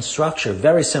similar in structure,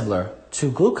 very similar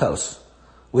to glucose,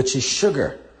 which is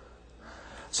sugar.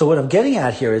 So what I'm getting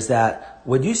at here is that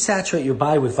when you saturate your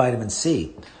body with vitamin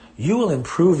C, you will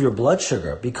improve your blood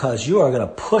sugar, because you are going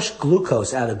to push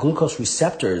glucose out of glucose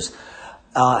receptors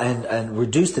and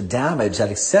reduce the damage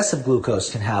that excessive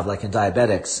glucose can have, like in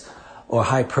diabetics or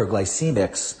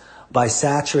hyperglycemics, by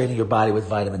saturating your body with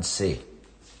vitamin C.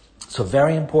 So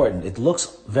very important. It looks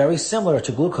very similar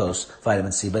to glucose,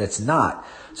 vitamin C, but it's not.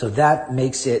 So that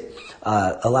makes it,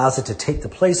 allows it to take the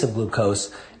place of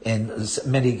glucose in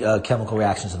many chemical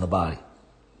reactions in the body.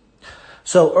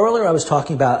 So earlier I was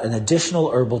talking about an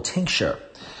additional herbal tincture,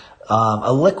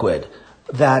 a liquid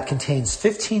that contains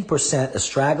 15%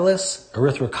 astragalus,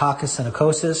 erythrococcus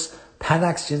senocosus,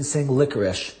 panax ginseng,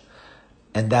 licorice,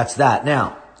 and that's that.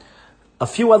 Now, a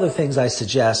few other things I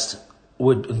suggest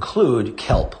would include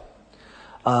kelp.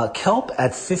 Kelp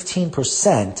at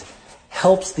 15%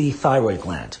 helps the thyroid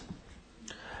gland.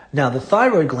 Now, the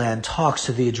thyroid gland talks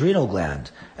to the adrenal gland,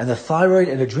 and the thyroid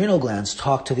and adrenal glands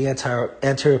talk to the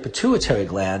anterior pituitary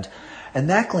gland, and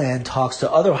that gland talks to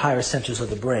other higher centers of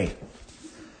the brain.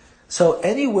 So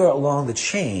anywhere along the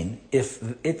chain, if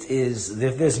there's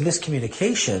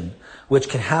miscommunication, which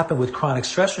can happen with chronic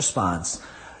stress response,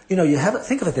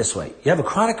 think of it this way. You have a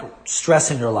chronic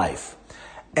stress in your life,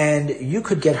 and you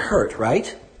could get hurt,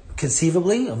 right?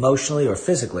 Conceivably, emotionally, or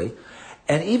physically.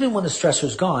 And even when the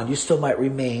stressor's gone, you still might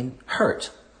remain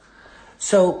hurt.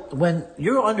 So when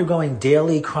you're undergoing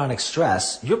daily chronic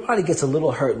stress, your body gets a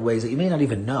little hurt in ways that you may not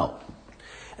even know.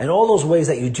 And all those ways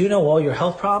that you do know, all your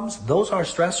health problems, those are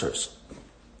stressors.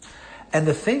 And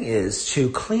the thing is to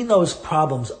clean those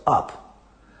problems up,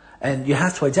 and you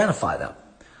have to identify them.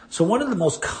 So one of the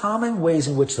most common ways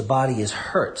in which the body is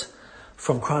hurt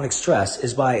from chronic stress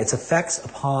is by its effects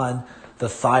upon the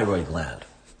thyroid gland.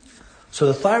 So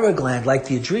the thyroid gland, like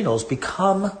the adrenals,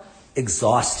 become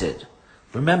exhausted.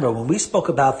 Remember, when we spoke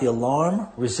about the alarm,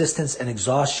 resistance, and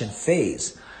exhaustion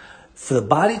phase, for the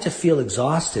body to feel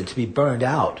exhausted, to be burned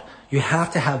out, you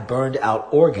have to have burned out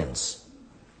organs,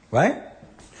 right?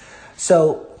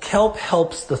 So kelp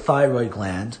helps the thyroid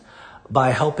gland by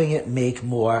helping it make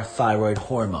more thyroid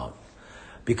hormone,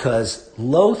 because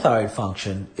low thyroid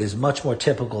function is much more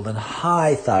typical than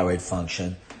high thyroid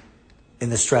function in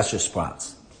the stress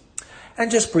response.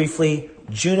 And just briefly,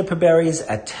 juniper berries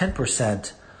at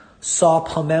 10%, saw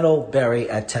palmetto berry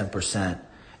at 10%,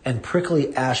 and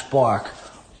prickly ash bark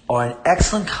are an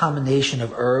excellent combination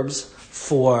of herbs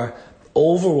for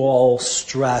overall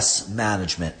stress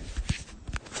management.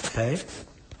 Okay?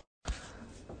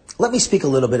 Let me speak a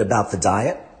little bit about the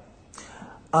diet.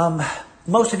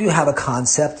 Most of you have a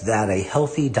concept that a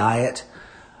healthy diet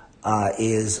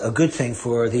is a good thing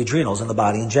for the adrenals and the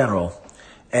body in general.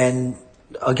 And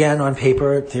again, on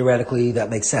paper, theoretically, that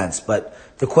makes sense. But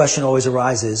the question always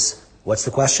arises, what's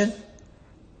the question?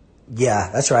 Yeah,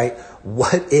 that's right.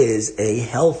 What is a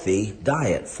healthy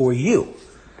diet for you?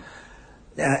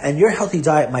 And your healthy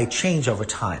diet might change over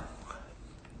time.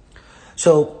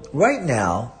 So right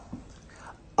now,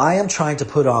 I am trying to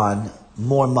put on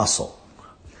more muscle.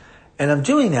 And I'm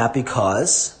doing that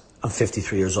because I'm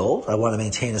 53 years old. I want to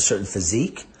maintain a certain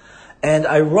physique. And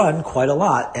I run quite a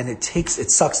lot, and it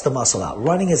sucks the muscle out.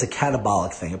 Running is a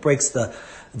catabolic thing. It breaks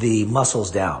the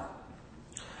muscles down.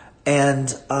 And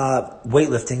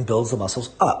weightlifting builds the muscles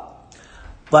up.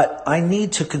 But I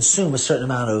need to consume a certain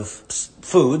amount of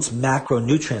foods,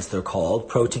 macronutrients they're called,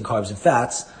 protein, carbs, and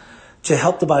fats, to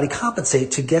help the body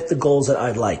compensate to get the goals that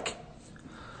I'd like.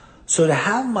 So to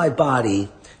have my body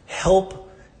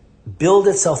help build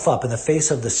itself up in the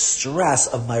face of the stress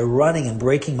of my running and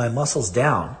breaking my muscles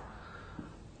down,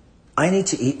 I need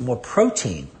to eat more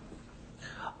protein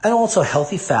and also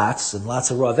healthy fats and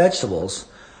lots of raw vegetables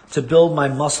to build my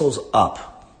muscles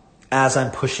up as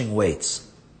I'm pushing weights.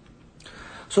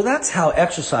 So that's how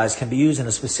exercise can be used in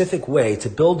a specific way to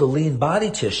build the lean body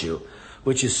tissue,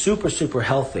 which is super, super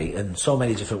healthy in so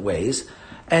many different ways.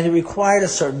 And it required a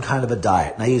certain kind of a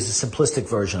diet. And I use a simplistic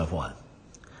version of one.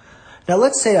 Now,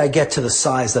 let's say I get to the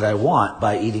size that I want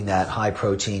by eating that high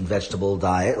protein vegetable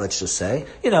diet, let's just say,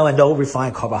 and no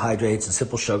refined carbohydrates and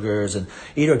simple sugars, and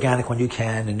eat organic when you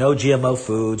can, and no GMO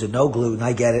foods and no gluten.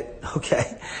 I get it.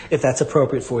 Okay. If that's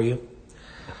appropriate for you.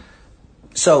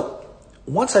 So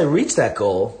once I reach that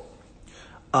goal,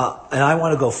 and I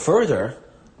want to go further,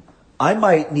 I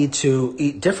might need to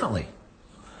eat differently.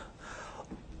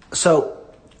 So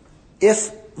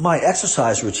if my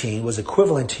exercise routine was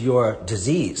equivalent to your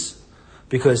disease,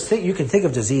 because you can think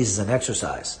of disease as an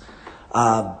exercise,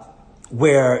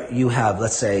 where you have,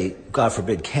 let's say, God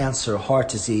forbid, cancer, heart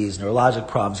disease, neurologic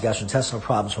problems, gastrointestinal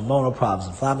problems, hormonal problems,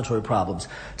 inflammatory problems,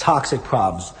 toxic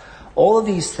problems. All of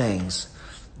these things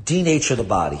denature the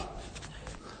body.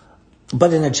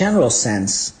 But in a general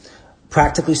sense,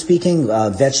 practically speaking,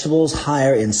 vegetables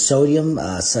higher in sodium,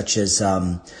 such as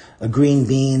green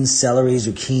beans, celery,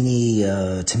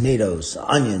 zucchini, tomatoes,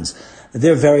 onions,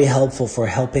 they're very helpful for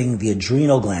helping the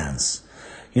adrenal glands.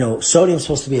 Sodium is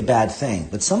supposed to be a bad thing,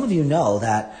 but some of you know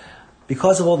that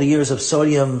because of all the years of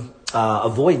sodium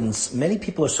avoidance, many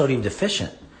people are sodium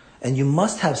deficient, and you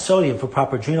must have sodium for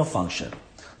proper adrenal function.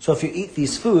 So if you eat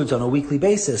these foods on a weekly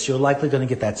basis, you're likely going to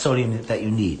get that sodium that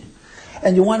you need.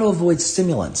 And you want to avoid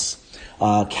stimulants,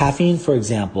 caffeine, for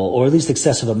example, or at least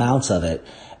excessive amounts of it,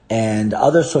 and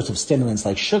other sorts of stimulants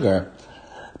like sugar,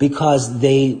 because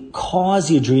they cause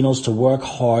the adrenals to work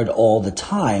hard all the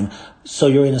time. So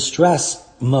you're in a stress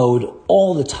mode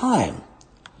all the time.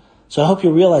 So I hope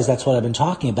you realize that's what I've been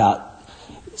talking about.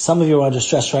 Some of you are under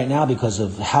stress right now because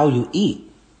of how you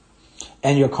eat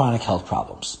and your chronic health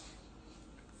problems.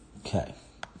 Okay.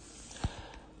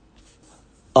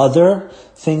 Other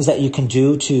things that you can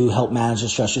do to help manage the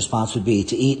stress response would be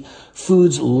to eat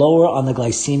foods lower on the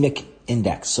glycemic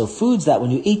index. So foods that when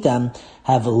you eat them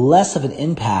have less of an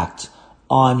impact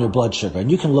on your blood sugar.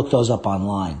 And you can look those up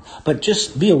online. But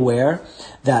just be aware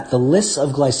that the lists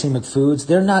of glycemic foods,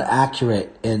 they're not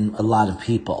accurate in a lot of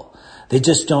people. They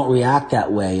just don't react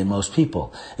that way in most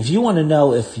people. If you want to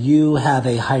know if you have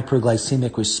a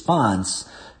hyperglycemic response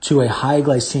to a high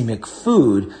glycemic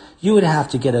food, you would have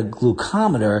to get a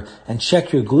glucometer and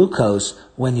check your glucose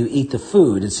when you eat the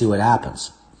food and see what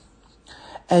happens.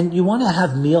 And you want to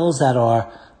have meals that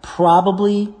are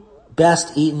probably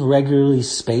best eaten regularly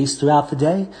spaced throughout the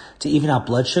day to even out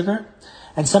blood sugar.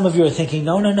 And some of you are thinking,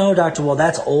 no, Dr. Well,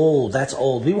 that's old. That's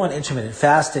old. We want intermittent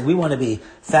fasting. We want to be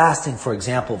fasting, for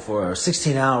example, for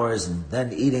 16 hours and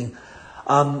then eating.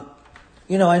 I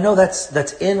know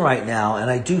that's in right now,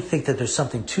 and I do think that there's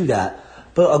something to that.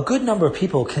 But a good number of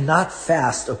people cannot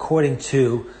fast according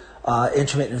to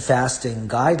intermittent fasting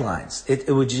guidelines.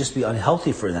 It would just be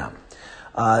unhealthy for them.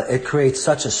 It creates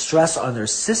such a stress on their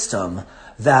system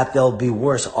that they'll be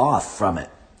worse off from it.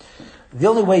 The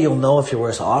only way you'll know if you're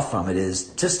worse off from it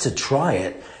is just to try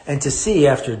it and to see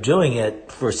after doing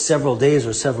it for several days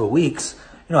or several weeks,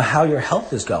 how your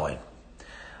health is going.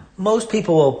 Most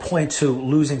people will point to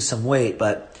losing some weight,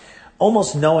 but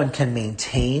almost no one can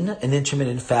maintain an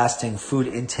intermittent fasting food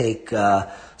intake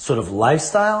sort of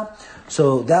lifestyle.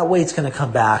 So that weight's going to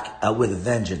come back with a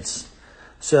vengeance.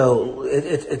 So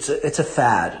it's a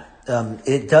fad.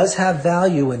 It does have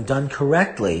value when done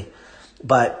correctly,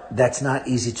 but that's not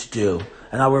easy to do.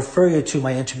 And I'll refer you to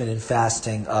my intermittent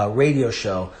fasting radio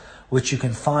show, which you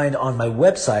can find on my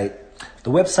website. The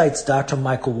website's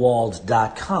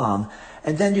drmichaelwald.com.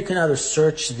 And then you can either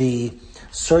search the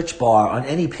search bar on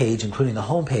any page, including the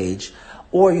home page,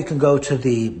 or you can go to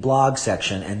the blog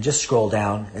section and just scroll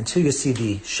down until you see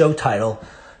the show title,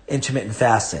 Intermittent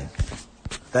Fasting.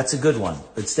 That's a good one.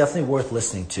 It's definitely worth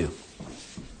listening to.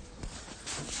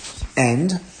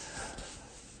 And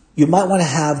you might want to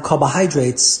have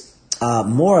carbohydrates,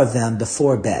 more of them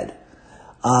before bed.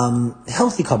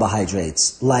 Healthy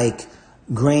carbohydrates like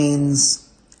grains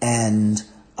and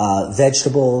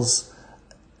vegetables,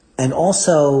 and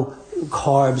also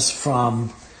carbs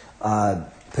from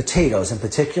potatoes in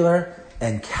particular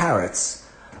and carrots.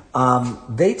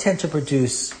 They tend to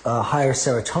produce higher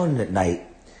serotonin at night.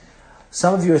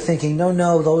 Some of you are thinking,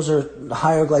 no, those are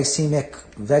higher glycemic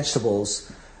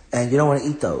vegetables and you don't want to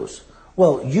eat those.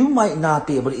 Well, you might not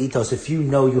be able to eat those if you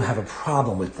know you have a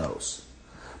problem with those.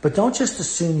 But don't just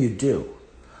assume you do.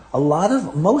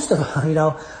 Most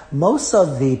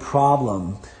of the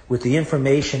problem with the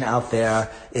information out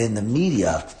there in the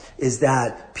media is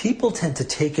that people tend to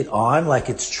take it on like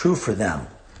it's true for them,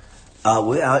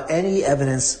 without any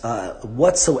evidence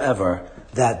whatsoever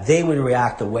that they would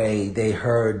react the way they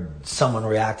heard someone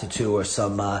reacted to or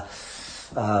some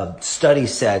study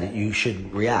said you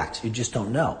should react. You just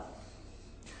don't know.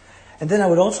 And then I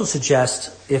would also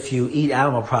suggest, if you eat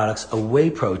animal products, a whey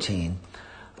protein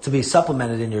to be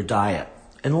supplemented in your diet,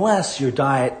 unless your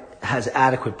diet has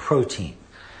adequate protein.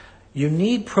 You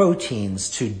need proteins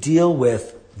to deal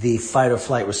with the fight or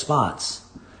flight response.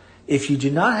 If you do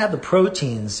not have the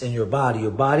proteins in your body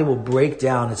will break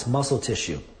down its muscle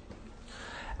tissue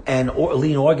and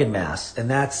lean organ mass, and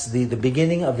that's the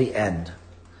beginning of the end.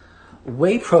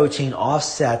 Whey protein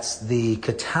offsets the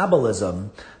catabolism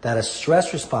that a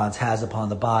stress response has upon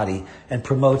the body and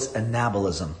promotes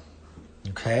anabolism.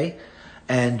 Okay?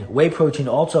 And whey protein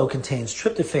also contains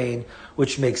tryptophan,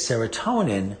 which makes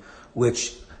serotonin,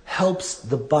 which helps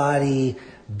the body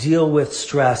deal with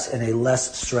stress in a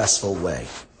less stressful way.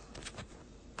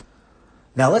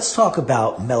 Now let's talk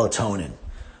about melatonin.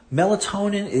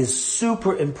 Melatonin is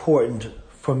super important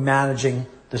for managing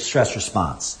the stress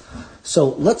response. So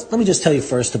let me just tell you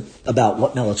first about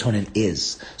what melatonin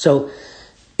is. So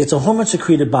it's a hormone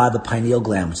secreted by the pineal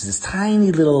gland, which is this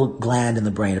tiny little gland in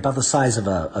the brain, about the size of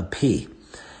a pea.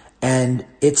 And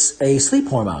it's a sleep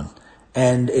hormone.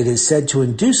 And it is said to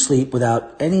induce sleep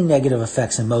without any negative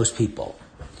effects in most people.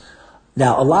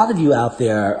 Now, a lot of you out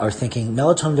there are thinking,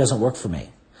 melatonin doesn't work for me.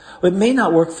 Well, it may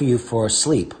not work for you for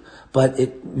sleep, but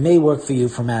it may work for you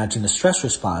for managing the stress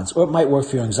response, or it might work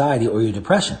for your anxiety or your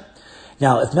depression.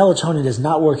 Now, if melatonin is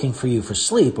not working for you for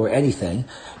sleep or anything,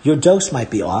 your dose might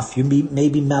be off. You may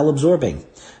be malabsorbing.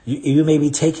 You may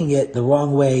be taking it the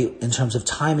wrong way in terms of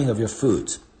timing of your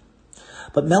foods.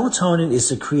 But melatonin is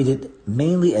secreted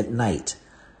mainly at night.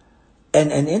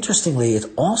 And interestingly, it's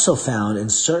also found in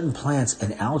certain plants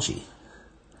and algae.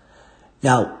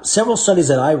 Now, several studies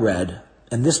that I read,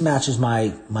 and this matches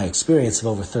my experience of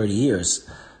over 30 years,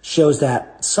 shows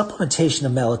that supplementation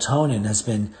of melatonin has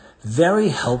been very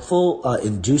helpful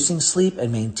inducing sleep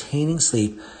and maintaining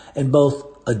sleep in both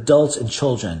adults and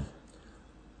children.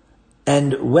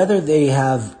 And whether they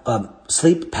have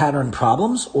sleep pattern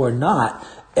problems or not,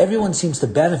 everyone seems to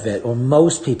benefit, or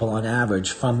most people on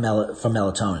average, from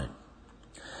melatonin.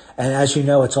 And as you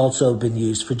know, it's also been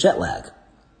used for jet lag.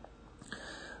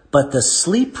 But the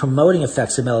sleep-promoting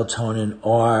effects of melatonin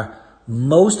are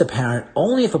most apparent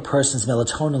only if a person's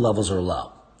melatonin levels are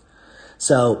low.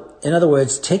 So, in other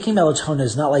words, taking melatonin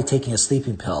is not like taking a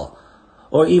sleeping pill,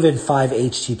 or even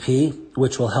 5-HTP,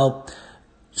 which will help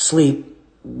sleep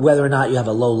whether or not you have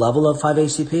a low level of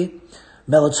 5-HTP.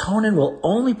 Melatonin will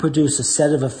only produce a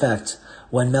sedative effect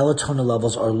when melatonin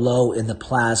levels are low in the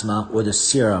plasma or the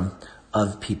serum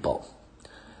of people.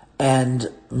 And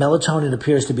melatonin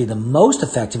appears to be the most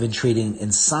effective in treating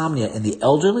insomnia in the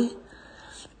elderly,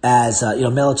 as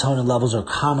melatonin levels are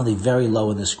commonly very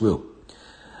low in this group.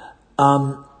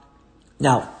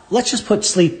 Now, let's just put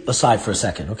sleep aside for a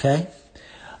second, okay?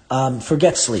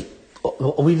 Forget sleep.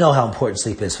 We know how important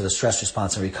sleep is for the stress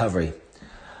response and recovery.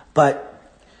 But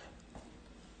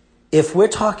if we're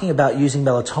talking about using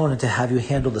melatonin to have you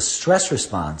handle the stress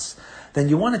response, then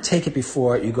you want to take it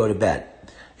before you go to bed.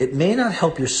 It may not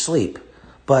help your sleep,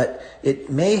 but it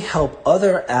may help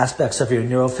other aspects of your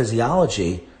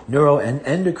neurophysiology, neuro and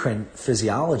endocrine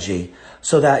physiology,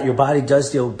 so that your body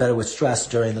does deal better with stress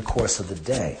during the course of the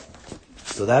day.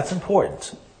 So that's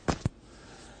important.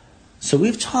 So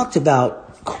we've talked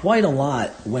about quite a lot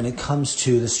when it comes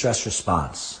to the stress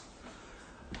response.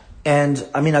 And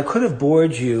I could have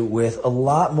bored you with a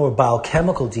lot more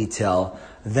biochemical detail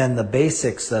than the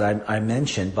basics that I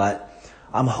mentioned, but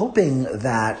I'm hoping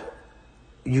that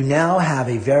you now have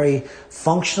a very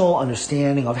functional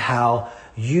understanding of how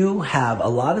you have a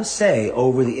lot of say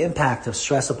over the impact of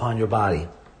stress upon your body.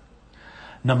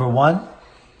 Number one,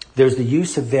 there's the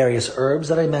use of various herbs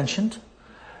that I mentioned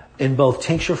in both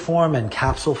tincture form and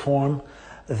capsule form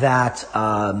that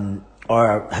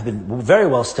have been very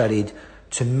well studied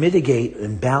to mitigate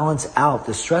and balance out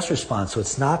the stress response so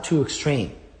it's not too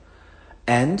extreme.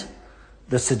 And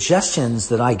the suggestions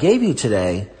that I gave you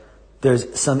today,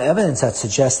 there's some evidence that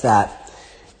suggests that,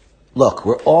 look,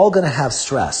 we're all going to have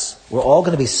stress. We're all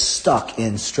going to be stuck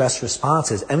in stress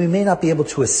responses, and we may not be able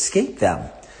to escape them.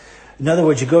 In other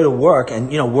words, you go to work,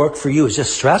 and work for you is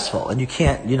just stressful, and you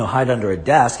can't hide under a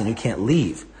desk, and you can't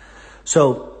leave.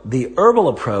 So the herbal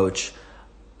approach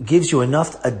gives you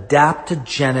enough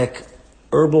adaptogenic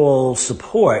herbal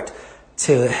support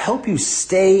to help you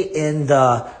stay in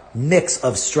the mix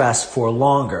of stress for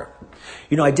longer.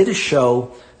 I did a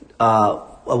show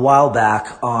a while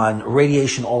back on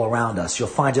radiation all around us. You'll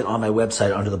find it on my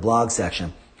website under the blog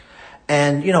section.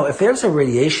 And, if there's a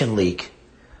radiation leak,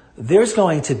 there's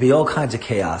going to be all kinds of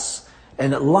chaos.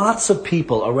 And lots of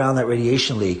people around that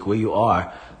radiation leak where you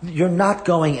are, you're not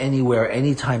going anywhere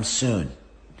anytime soon.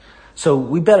 So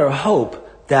we better hope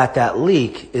that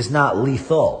leak is not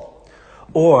lethal.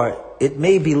 Or it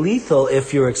may be lethal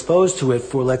if you're exposed to it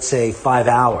for, let's say, 5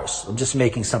 hours. I'm just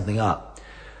making something up.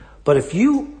 But if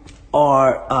you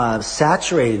are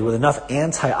saturated with enough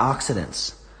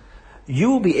antioxidants, you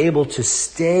will be able to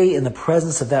stay in the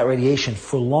presence of that radiation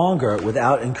for longer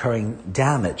without incurring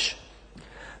damage.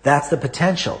 That's the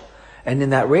potential. And in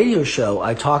that radio show,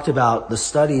 I talked about the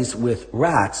studies with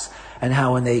rats and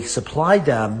how when they supplied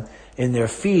them in their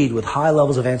feed with high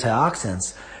levels of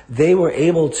antioxidants, they were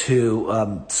able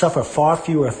to suffer far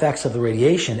fewer effects of the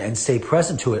radiation and stay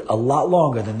present to it a lot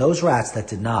longer than those rats that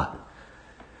did not.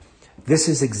 This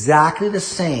is exactly the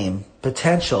same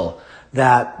potential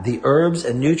that the herbs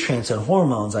and nutrients and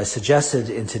hormones I suggested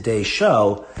in today's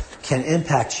show can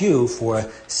impact you for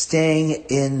staying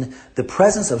in the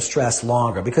presence of stress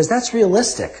longer, because that's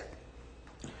realistic.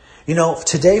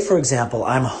 Today, for example,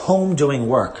 I'm home doing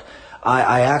work.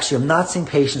 I actually am not seeing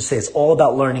patients today. It's all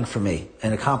about learning for me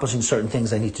and accomplishing certain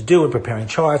things I need to do and preparing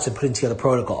charts and putting together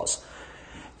protocols.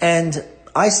 And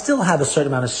I still have a certain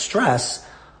amount of stress,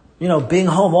 being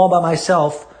home all by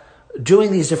myself,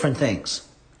 doing these different things.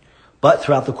 But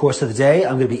throughout the course of the day,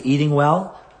 I'm going to be eating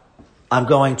well. I'm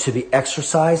going to be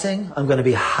exercising. I'm going to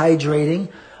be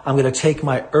hydrating. I'm going to take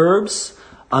my herbs.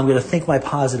 I'm going to think my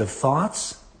positive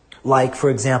thoughts. Like, for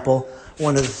example,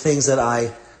 one of the things that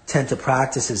I tend to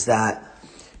practice is that,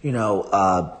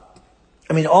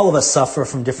 all of us suffer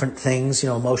from different things,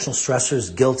 emotional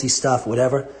stressors, guilty stuff,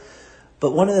 whatever.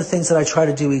 But one of the things that I try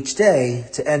to do each day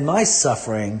to end my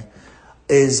suffering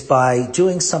is by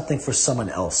doing something for someone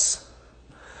else.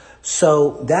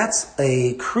 So that's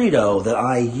a credo that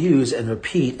I use and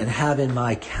repeat and have in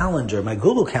my calendar, my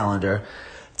Google Calendar,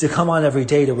 to come on every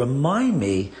day to remind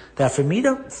me that for me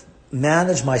to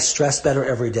manage my stress better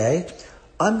every day,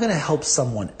 I'm going to help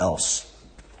someone else.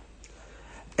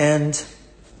 And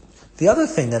the other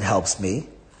thing that helps me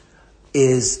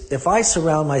is if I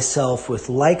surround myself with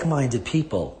like-minded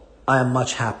people, I am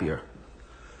much happier.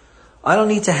 I don't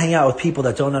need to hang out with people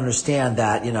that don't understand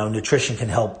that, nutrition can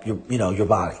help your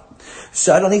body.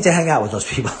 So I don't need to hang out with those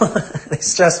people. They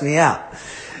stress me out.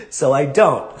 So I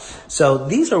don't. So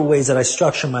these are ways that I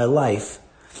structure my life.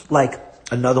 Like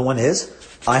another one is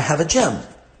I have a gym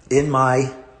in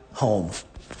my home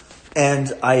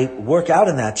and I work out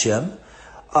in that gym.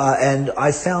 And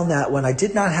I found that when I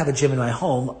did not have a gym in my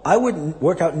home, I wouldn't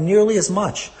work out nearly as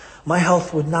much. My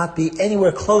health would not be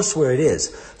anywhere close where it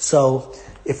is. So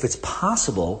if it's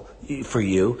possible for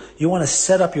you, you want to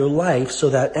set up your life so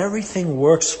that everything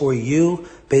works for you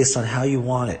based on how you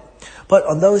want it. But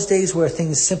on those days where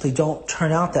things simply don't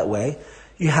turn out that way,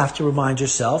 you have to remind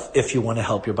yourself, if you want to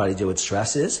help your body do what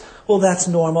stress is, well, that's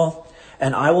normal.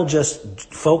 And I will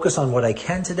just focus on what I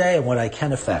can today and what I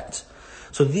can affect.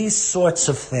 So these sorts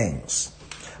of things.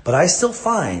 But I still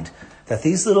find that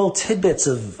these little tidbits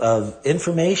of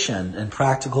information and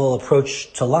practical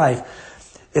approach to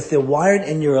life, if they're wired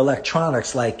in your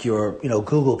electronics like your,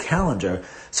 Google Calendar,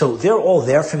 so they're all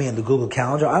there for me in the Google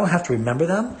Calendar. I don't have to remember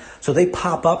them. So they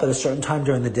pop up at a certain time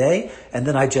during the day, and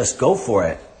then I just go for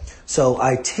it. So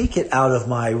I take it out of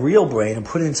my real brain and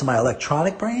put it into my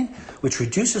electronic brain, which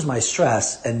reduces my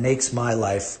stress and makes my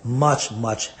life much,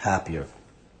 much happier.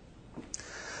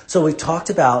 So we talked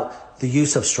about the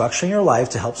use of structuring your life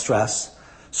to help stress,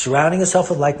 surrounding yourself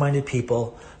with like-minded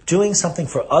people, doing something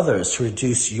for others to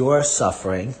reduce your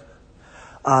suffering,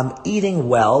 eating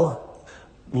well,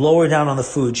 lower down on the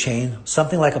food chain,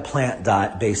 something like a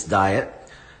plant-based diet,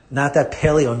 not that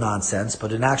paleo nonsense,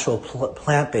 but an actual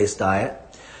plant-based diet,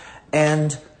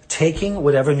 and taking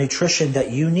whatever nutrition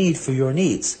that you need for your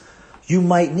needs. You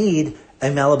might need a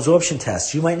malabsorption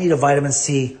test. You might need a vitamin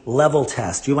C level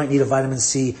test. You might need a vitamin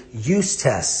C use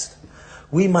test.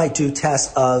 We might do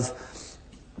tests of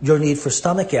your need for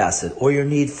stomach acid or your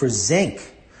need for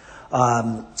zinc.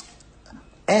 And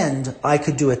I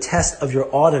could do a test of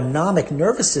your autonomic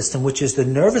nervous system, which is the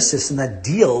nervous system that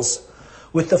deals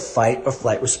with the fight or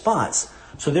flight response.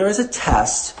 So there is a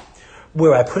test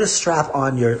where I put a strap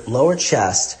on your lower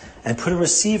chest and put a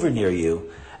receiver near you,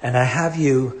 and I have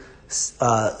you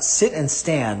sit and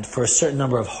stand for a certain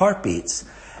number of heartbeats.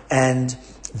 And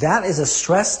that is a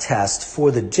stress test for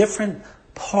the different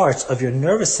parts of your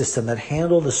nervous system that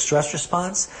handle the stress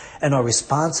response and are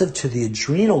responsive to the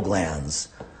adrenal glands.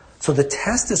 So the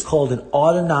test is called an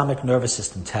autonomic nervous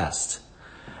system test.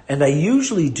 And I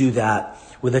usually do that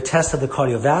with a test of the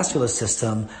cardiovascular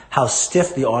system, how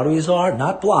stiff the arteries are,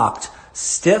 not blocked,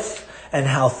 stiff, and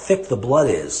how thick the blood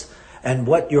is, and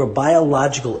what your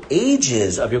biological age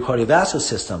is of your cardiovascular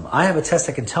system. I have a test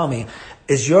that can tell me,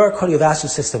 is your cardiovascular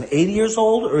system 80 years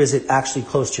old, or is it actually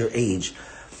close to your age?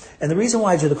 And the reason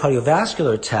why I do the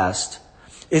cardiovascular test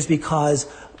is because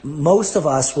most of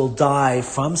us will die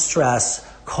from stress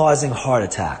causing heart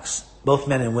attacks, both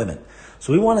men and women.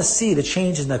 So we want to see the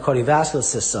changes in the cardiovascular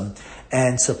system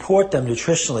and support them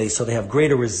nutritionally so they have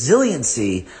greater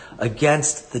resiliency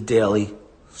against the daily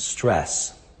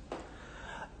stress.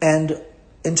 And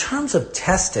in terms of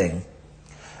testing,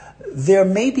 there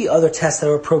may be other tests that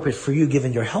are appropriate for you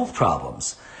given your health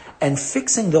problems. And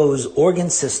fixing those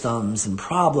organ systems and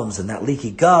problems and that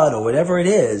leaky gut or whatever it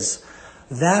is,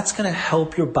 that's going to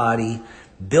help your body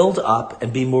build up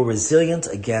and be more resilient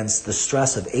against the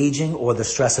stress of aging or the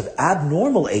stress of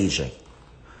abnormal aging.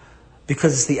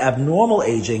 Because it's the abnormal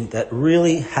aging that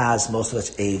really has most of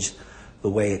us age the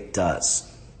way it does.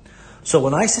 So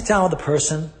when I sit down with a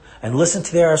person and listen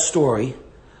to their story,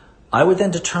 I would then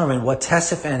determine what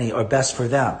tests, if any, are best for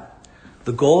them.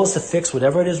 The goal is to fix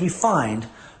whatever it is we find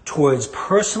towards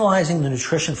personalizing the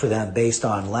nutrition for them based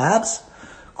on labs,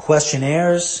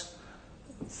 questionnaires,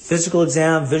 physical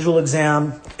exam, visual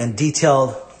exam, and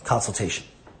detailed consultation.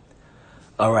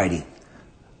 Alrighty.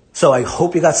 So I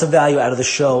hope you got some value out of the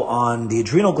show on the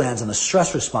adrenal glands and the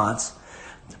stress response.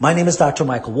 My name is Dr.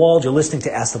 Michael Wald. You're listening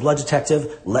to Ask the Blood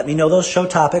Detective. Let me know those show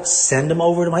topics. Send them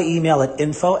over to my email at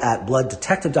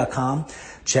info@blooddetective.com.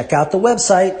 Check out the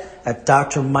website at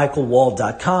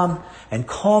drmichaelwald.com. And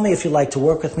call me if you'd like to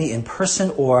work with me in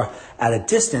person or at a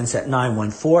distance at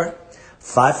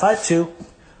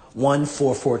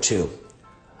 914-552-1442.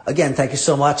 Again, thank you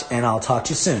so much, and I'll talk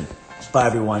to you soon. Bye,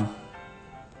 everyone.